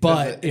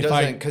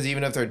 because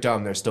even if they're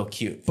dumb, they're still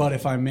cute. But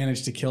if I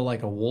manage to kill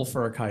like a wolf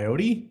or a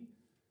coyote,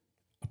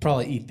 I'll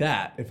probably eat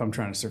that if I'm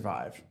trying to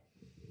survive.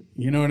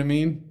 You know what I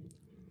mean?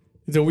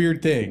 It's a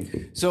weird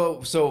thing.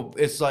 So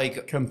it's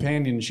like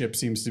companionship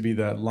seems to be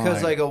that line.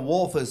 Because like a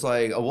wolf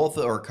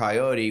or a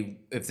coyote,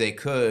 if they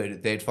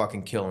could, they'd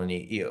fucking kill and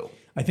eat you.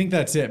 I think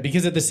that's it.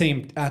 Because at the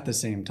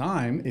same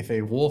time, if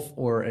a wolf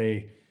or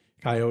a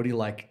coyote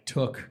like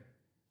took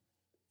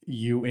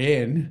you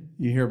in,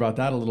 you hear about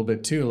that a little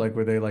bit too, like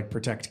where they like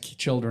protect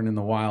children in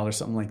the wild or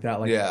something like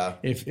that. Like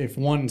if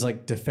one's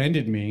like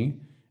defended me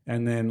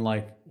and then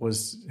like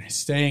was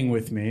staying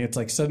with me, it's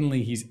like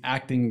suddenly he's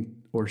acting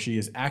or she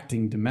is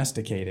acting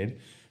domesticated.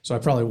 So I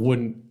probably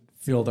wouldn't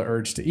feel the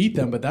urge to eat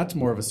them, but that's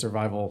more of a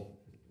survival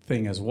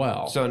thing as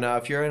well. So now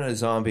if you're in a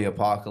zombie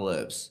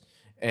apocalypse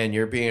and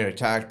you're being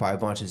attacked by a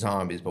bunch of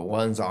zombies, but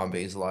one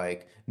zombie's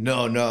like,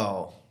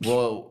 no,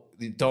 well,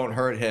 don't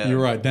hurt him.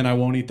 You're right. Then I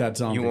won't eat that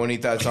zombie. You won't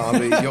eat that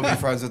zombie? You'll be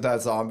friends with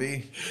that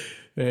zombie?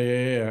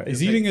 Yeah.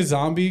 Is eating a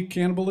zombie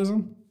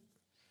cannibalism?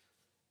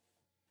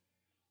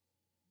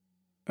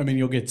 I mean,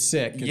 you'll get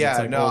sick.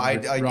 Yeah,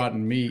 it's like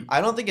rotten meat.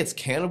 I don't think it's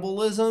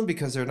cannibalism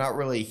because they're not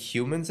really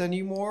humans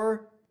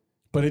anymore.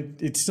 But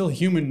it's still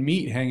human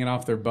meat hanging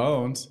off their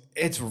bones.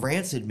 It's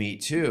rancid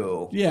meat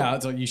too. Yeah,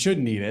 so you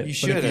shouldn't eat it. You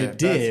shouldn't. If you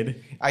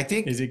did, I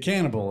think is it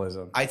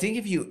cannibalism? I think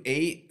if you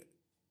ate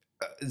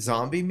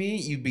zombie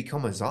meat, you'd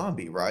become a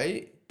zombie,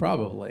 right?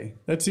 Probably.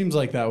 That seems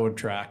like that would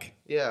track.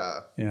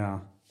 Yeah. Yeah.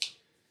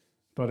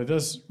 But it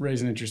does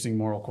raise an interesting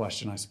moral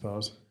question, I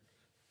suppose.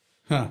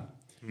 Huh.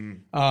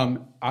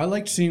 I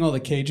liked seeing all the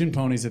Cajun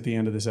ponies at the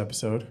end of this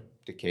episode.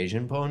 The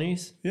Cajun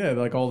ponies? Yeah,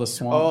 like all the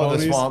swamp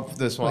ponies.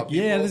 The swamp. Like,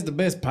 yeah, this is the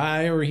best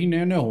pie ever. He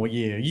no.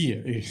 Yeah.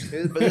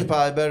 This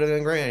pie better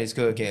than Granny's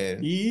cooking.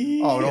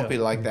 Yeah. Oh, don't be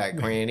like that,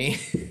 Granny.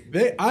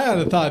 I had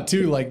a thought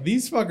too. Like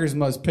these fuckers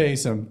must pay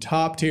some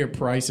top tier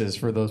prices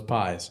for those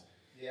pies.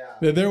 Yeah.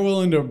 That they're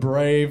willing to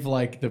brave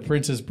like the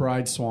Princess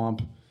Bride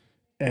swamp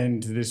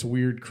and this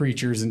weird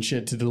creatures and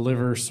shit to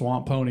deliver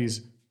swamp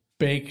ponies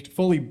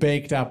fully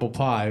baked apple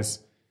pies.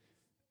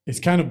 It's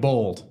kind of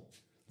bold.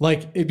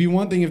 Like, it'd be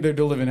one thing if they're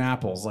delivering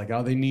apples. Like,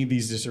 oh, they need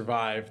these to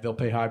survive. They'll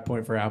pay high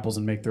point for apples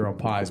and make their own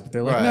pies. But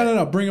they're like,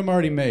 no, bring them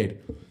already made.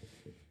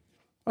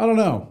 I don't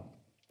know.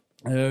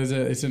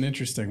 It's an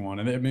interesting one.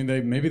 And I mean,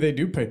 maybe they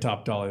do pay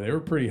top dollar. They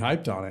were pretty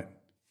hyped on it.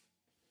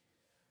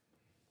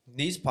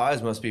 These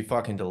pies must be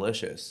fucking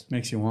delicious.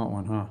 Makes you want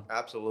one, huh?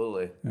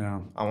 Absolutely. Yeah.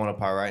 I want a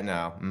pie right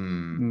now.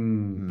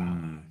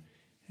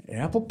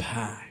 Apple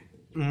pie.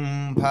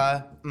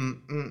 Pie.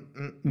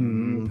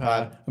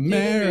 Pie.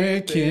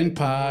 American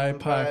pie.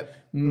 Pie.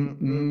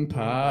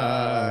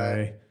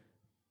 Pie.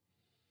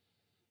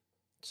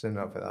 That's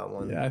enough for that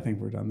one. Yeah, I think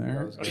we're done there.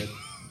 That was good.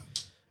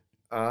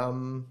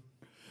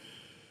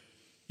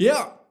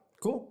 Yeah.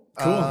 Cool.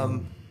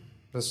 Cool.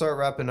 Let's start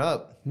wrapping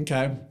up.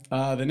 Okay.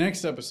 The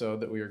next episode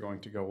that we are going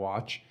to go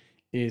watch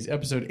is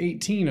episode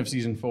 18 of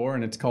season 4,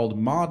 and it's called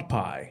Mod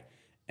Pie.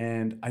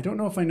 And I don't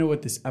know if I know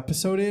what this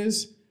episode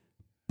is,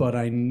 but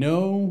I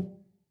know.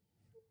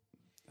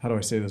 How do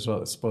I say this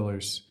without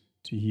spoilers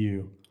to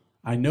you?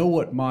 I know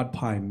what Mod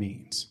Pie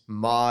means.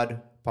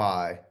 Mod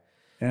Pie.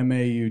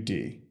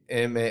 M-A-U-D.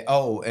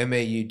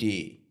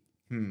 M-A-U-D.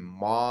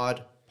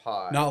 Mod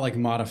Pie. Not like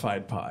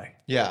modified pie.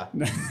 Yeah.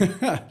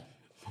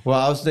 Well,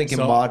 I was thinking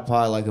So- mod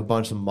pie, like a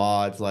bunch of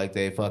mods, like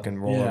they fucking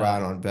roll Yeah.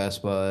 around on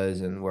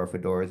Vespas and wear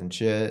fedoras and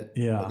shit.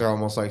 Yeah. They're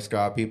almost like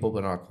ska people,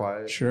 but not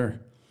quite. Sure.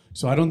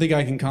 So I don't think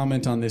I can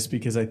comment on this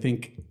because I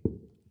think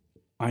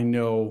I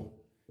know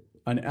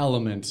an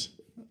element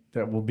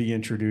that will be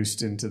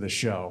introduced into the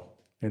show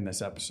in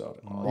this episode.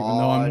 Even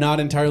though I'm not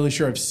entirely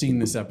sure I've seen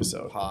this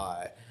episode.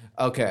 Pie.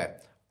 Okay.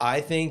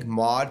 I think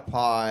mod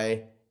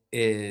pie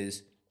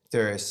is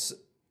there's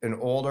an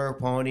older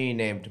pony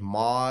named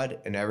Maud,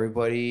 and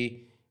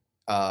everybody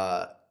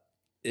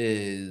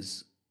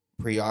is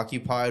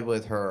preoccupied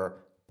with her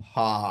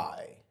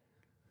pie.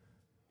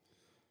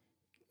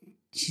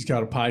 She's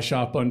got a pie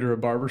shop under a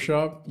barber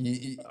shop.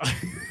 You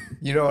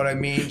know what I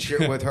mean?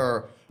 With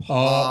her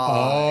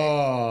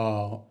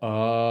pie.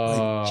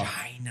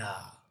 China.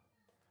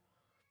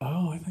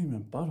 Oh, I thought you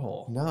meant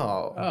butthole.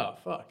 No. Oh,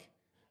 fuck.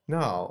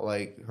 No,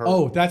 like her.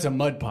 Oh, that's a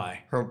mud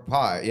pie. Her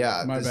pie.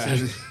 Yeah. My this bad.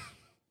 is-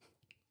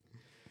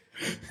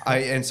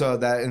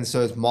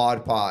 so it's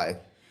mod pie.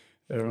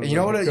 You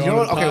know what?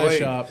 Okay, wait.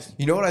 Shops.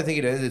 You know what I think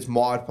it is? It's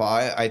mod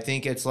pie. I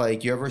think it's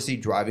like, you ever see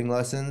Driving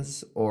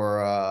Lessons or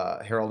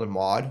Harold and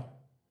Maude?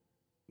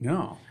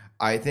 No.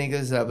 I think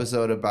this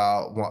episode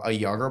about a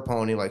younger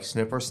pony like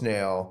Snip or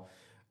Snail,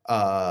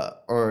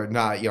 or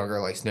not younger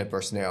like Snip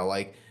or Snail,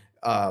 like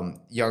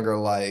younger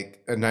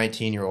like a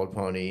 19-year-old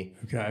pony.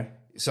 Okay.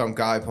 Some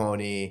guy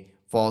pony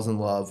falls in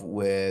love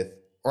with,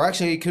 or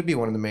actually it could be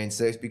one of the main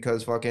six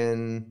because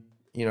fucking,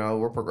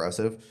 we're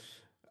progressive.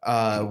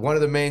 One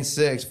of the main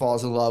six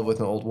falls in love with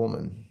an old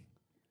woman.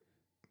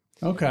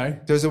 Okay.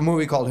 There's a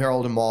movie called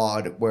Harold and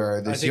Maude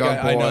where this think young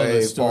I know boy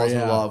this story, falls in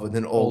yeah. love with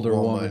an older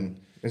Older woman. woman.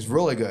 It's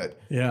really good.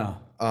 Yeah.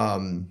 But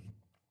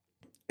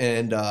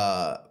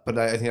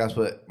I think that's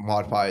what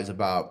Mod Pie is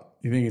about.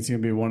 You think it's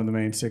going to be one of the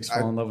main six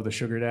fall in love with a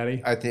sugar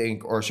daddy? I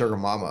think, or Sugar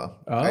Mama.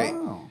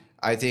 Oh.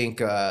 I think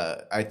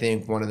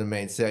one of the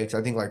main six.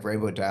 I think like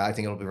Rainbow Dash. I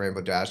think it'll be Rainbow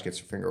Dash gets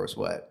her finger was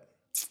wet.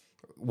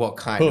 Well,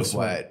 kind Hoofs of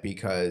wet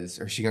because,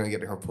 or she's gonna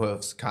get her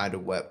hoofs kind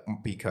of wet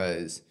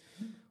because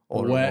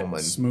older Wet, woman.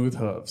 smooth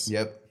hooves.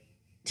 Yep.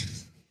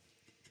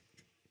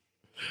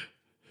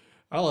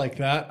 I like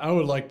that. I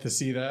would like to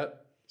see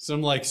that.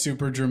 Some like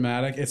super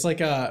dramatic. It's like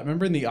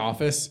remember in The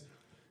Office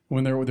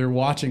when they're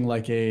watching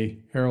like a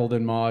Harold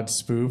and Maude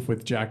spoof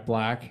with Jack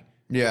Black,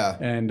 Yeah.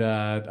 and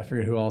I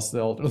forget who else the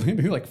older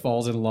lady like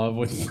falls in love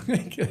with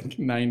like a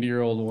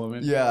 90-year-old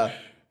woman. Yeah.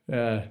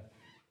 Yeah.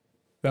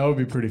 That would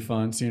be pretty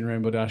fun, seeing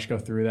Rainbow Dash go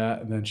through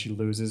that, and then she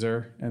loses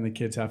her, and the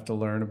kids have to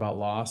learn about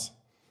loss.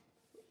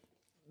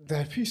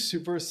 That'd be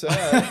super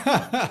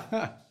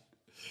sad.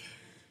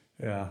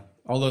 Yeah.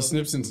 Although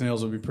Snips and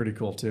Snails would be pretty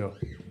cool too.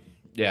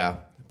 Yeah,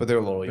 but they're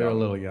a little They're a young.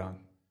 little young.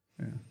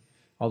 Yeah.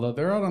 Although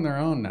they're out on their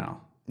own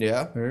now.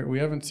 Yeah. We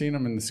haven't seen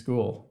them in the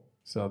school,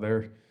 so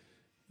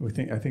I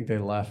think they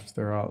left.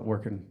 They're out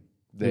working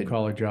blue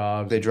collar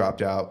jobs, They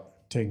dropped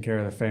out. taking care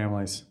of their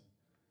families.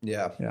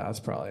 Yeah. Yeah,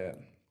 that's probably it.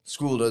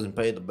 School doesn't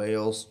pay the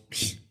bills.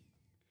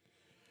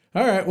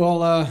 All right.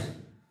 Well,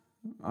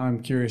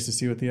 I'm curious to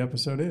see what the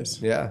episode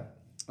is. Yeah.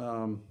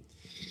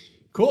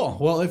 Cool.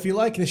 Well, if you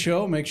like the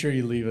show, make sure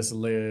you leave us a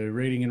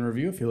rating and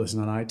review if you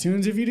listen on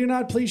iTunes. If you do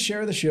not, please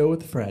share the show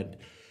with a friend.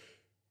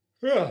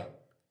 Yeah.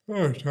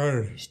 Oh, I'm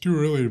tired. It's too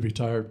early to be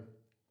tired.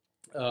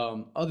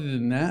 Other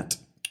than that,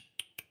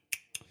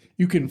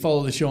 you can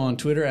follow the show on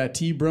Twitter at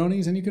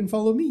TBronies, and you can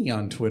follow me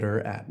on Twitter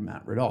at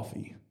Matt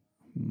Rodolfi.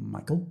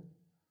 Michael?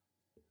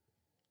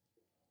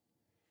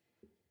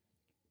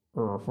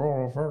 Would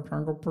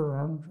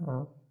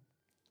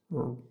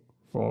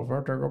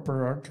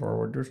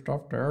you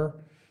stop there?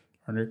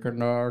 And you can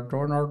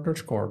join our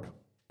Discord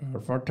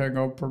at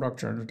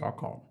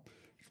FartangoProductions.com.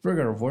 Speaking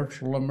of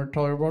which, let me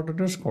tell you about the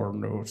Discord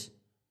news.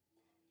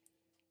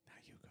 Now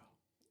you go.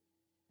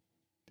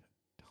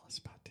 Tell us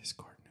about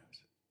Discord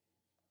news.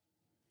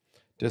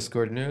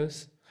 Discord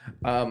news.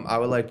 I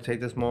would like to take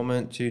this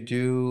moment to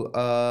do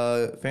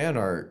fan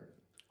art.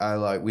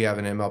 We have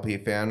an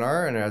MLP fan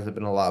art, and there hasn't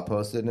been a lot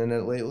posted in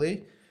it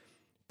lately.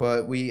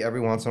 But every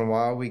once in a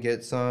while we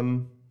get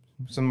some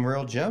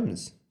real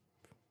gems.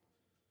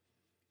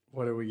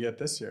 What did we get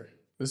this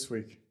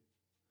week?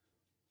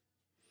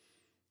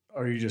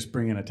 Or are you just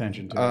bringing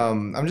attention to it?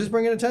 I'm just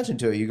bringing attention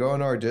to it. You go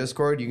into our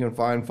Discord, you can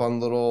find fun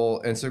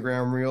little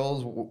Instagram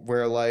reels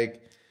where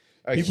like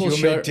a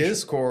human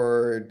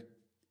Discord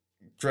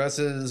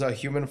dresses a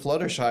human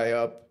Fluttershy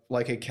up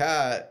like a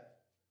cat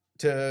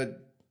to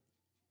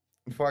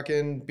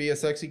fucking be a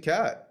sexy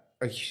cat,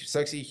 a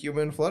sexy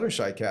human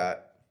Fluttershy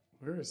cat.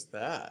 Where is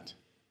that?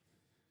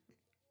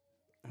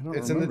 I don't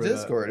It's in the remember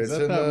Discord. That. Is It's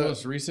that in that the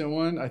most recent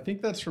one? I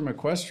think that's from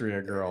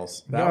Equestria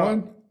Girls. That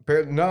one?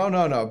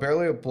 No.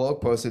 Barely a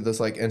bloke posted this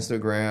like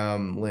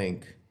Instagram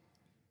link.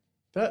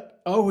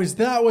 Is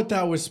that what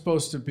that was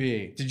supposed to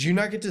be? Did you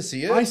not get to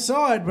see it? I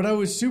saw it, but I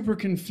was super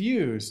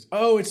confused.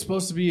 Oh, it's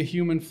supposed to be a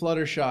human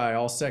Fluttershy,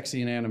 all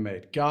sexy and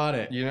animate. Got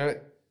it. You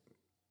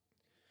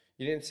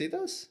didn't see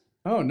this?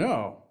 Oh,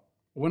 no.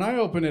 When I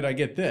open it, I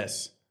get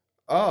this.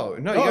 Oh,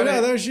 no.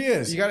 There she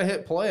is. You got to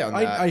hit play on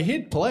that. I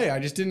hit play. I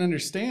just didn't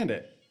understand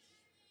it.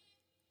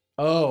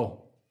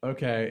 Oh,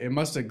 okay. It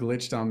must have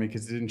glitched on me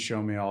because it didn't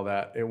show me all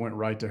that. It went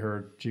right to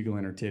her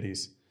jiggling her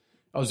titties.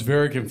 I was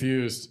very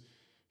confused.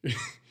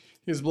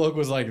 His bloke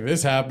was like,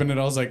 this happened. And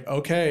I was like,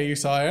 okay, you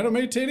saw anime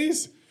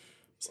titties?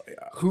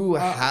 Who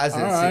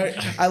hasn't all right.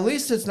 seen? At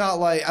least it's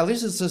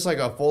just like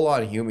a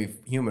full-on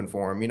human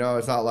form. You know,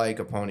 it's not like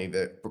a pony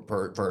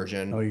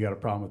version. Oh, you got a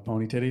problem with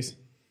pony titties?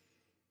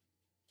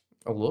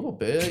 A little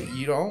bit.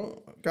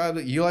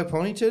 You like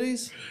pony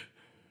titties?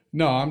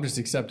 No, I'm just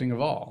accepting of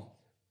all.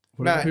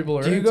 Whatever Matt, people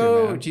are do you into,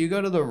 go? man. Do you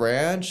go to the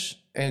ranch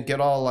and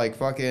get all like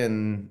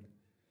fucking?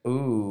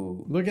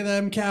 Ooh, Look at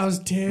them cows'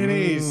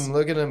 titties.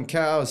 look at them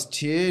cows'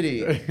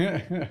 titty.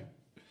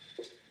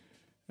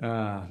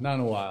 Not in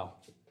a while,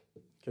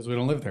 because we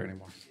don't live there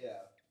anymore. Yeah.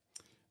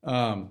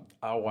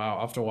 Oh wow,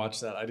 I'll have to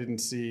watch that. I didn't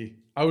see.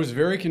 I was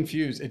very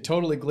confused. It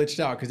totally glitched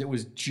out because it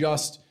was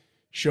just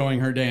showing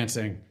her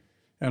dancing,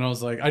 and I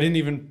was like, I didn't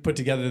even put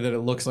together that it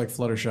looks like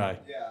Fluttershy.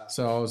 Yeah.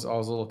 So I was a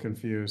little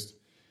confused.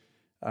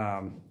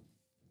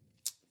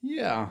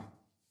 Yeah.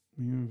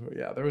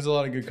 There was a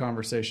lot of good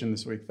conversation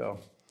this week, though.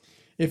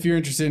 If you're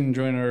interested in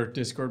joining our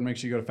Discord, make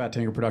sure you go to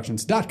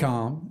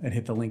fattangerproductions.com and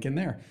hit the link in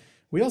there.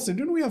 We also,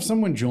 didn't we have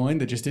someone join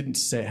that just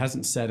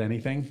hasn't said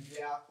anything?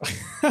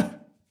 Yeah.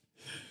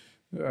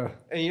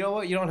 And you know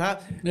what? You don't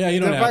have. Yeah,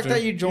 you don't the have fact to.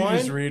 that you joined.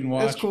 just read and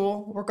watch. It's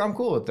cool. I'm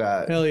cool with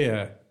that. Hell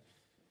yeah.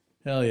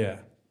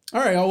 All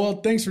right.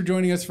 Well, thanks for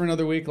joining us for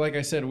another week. Like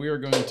I said, we are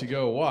going to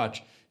go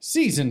watch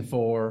season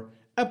 4,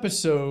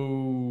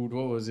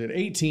 episode,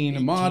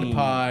 18, Mod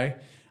Pie.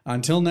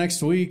 Until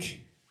next week.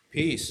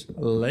 Peace.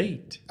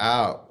 Late.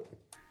 Out.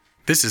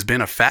 This has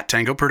been a Fat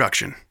Tango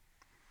production.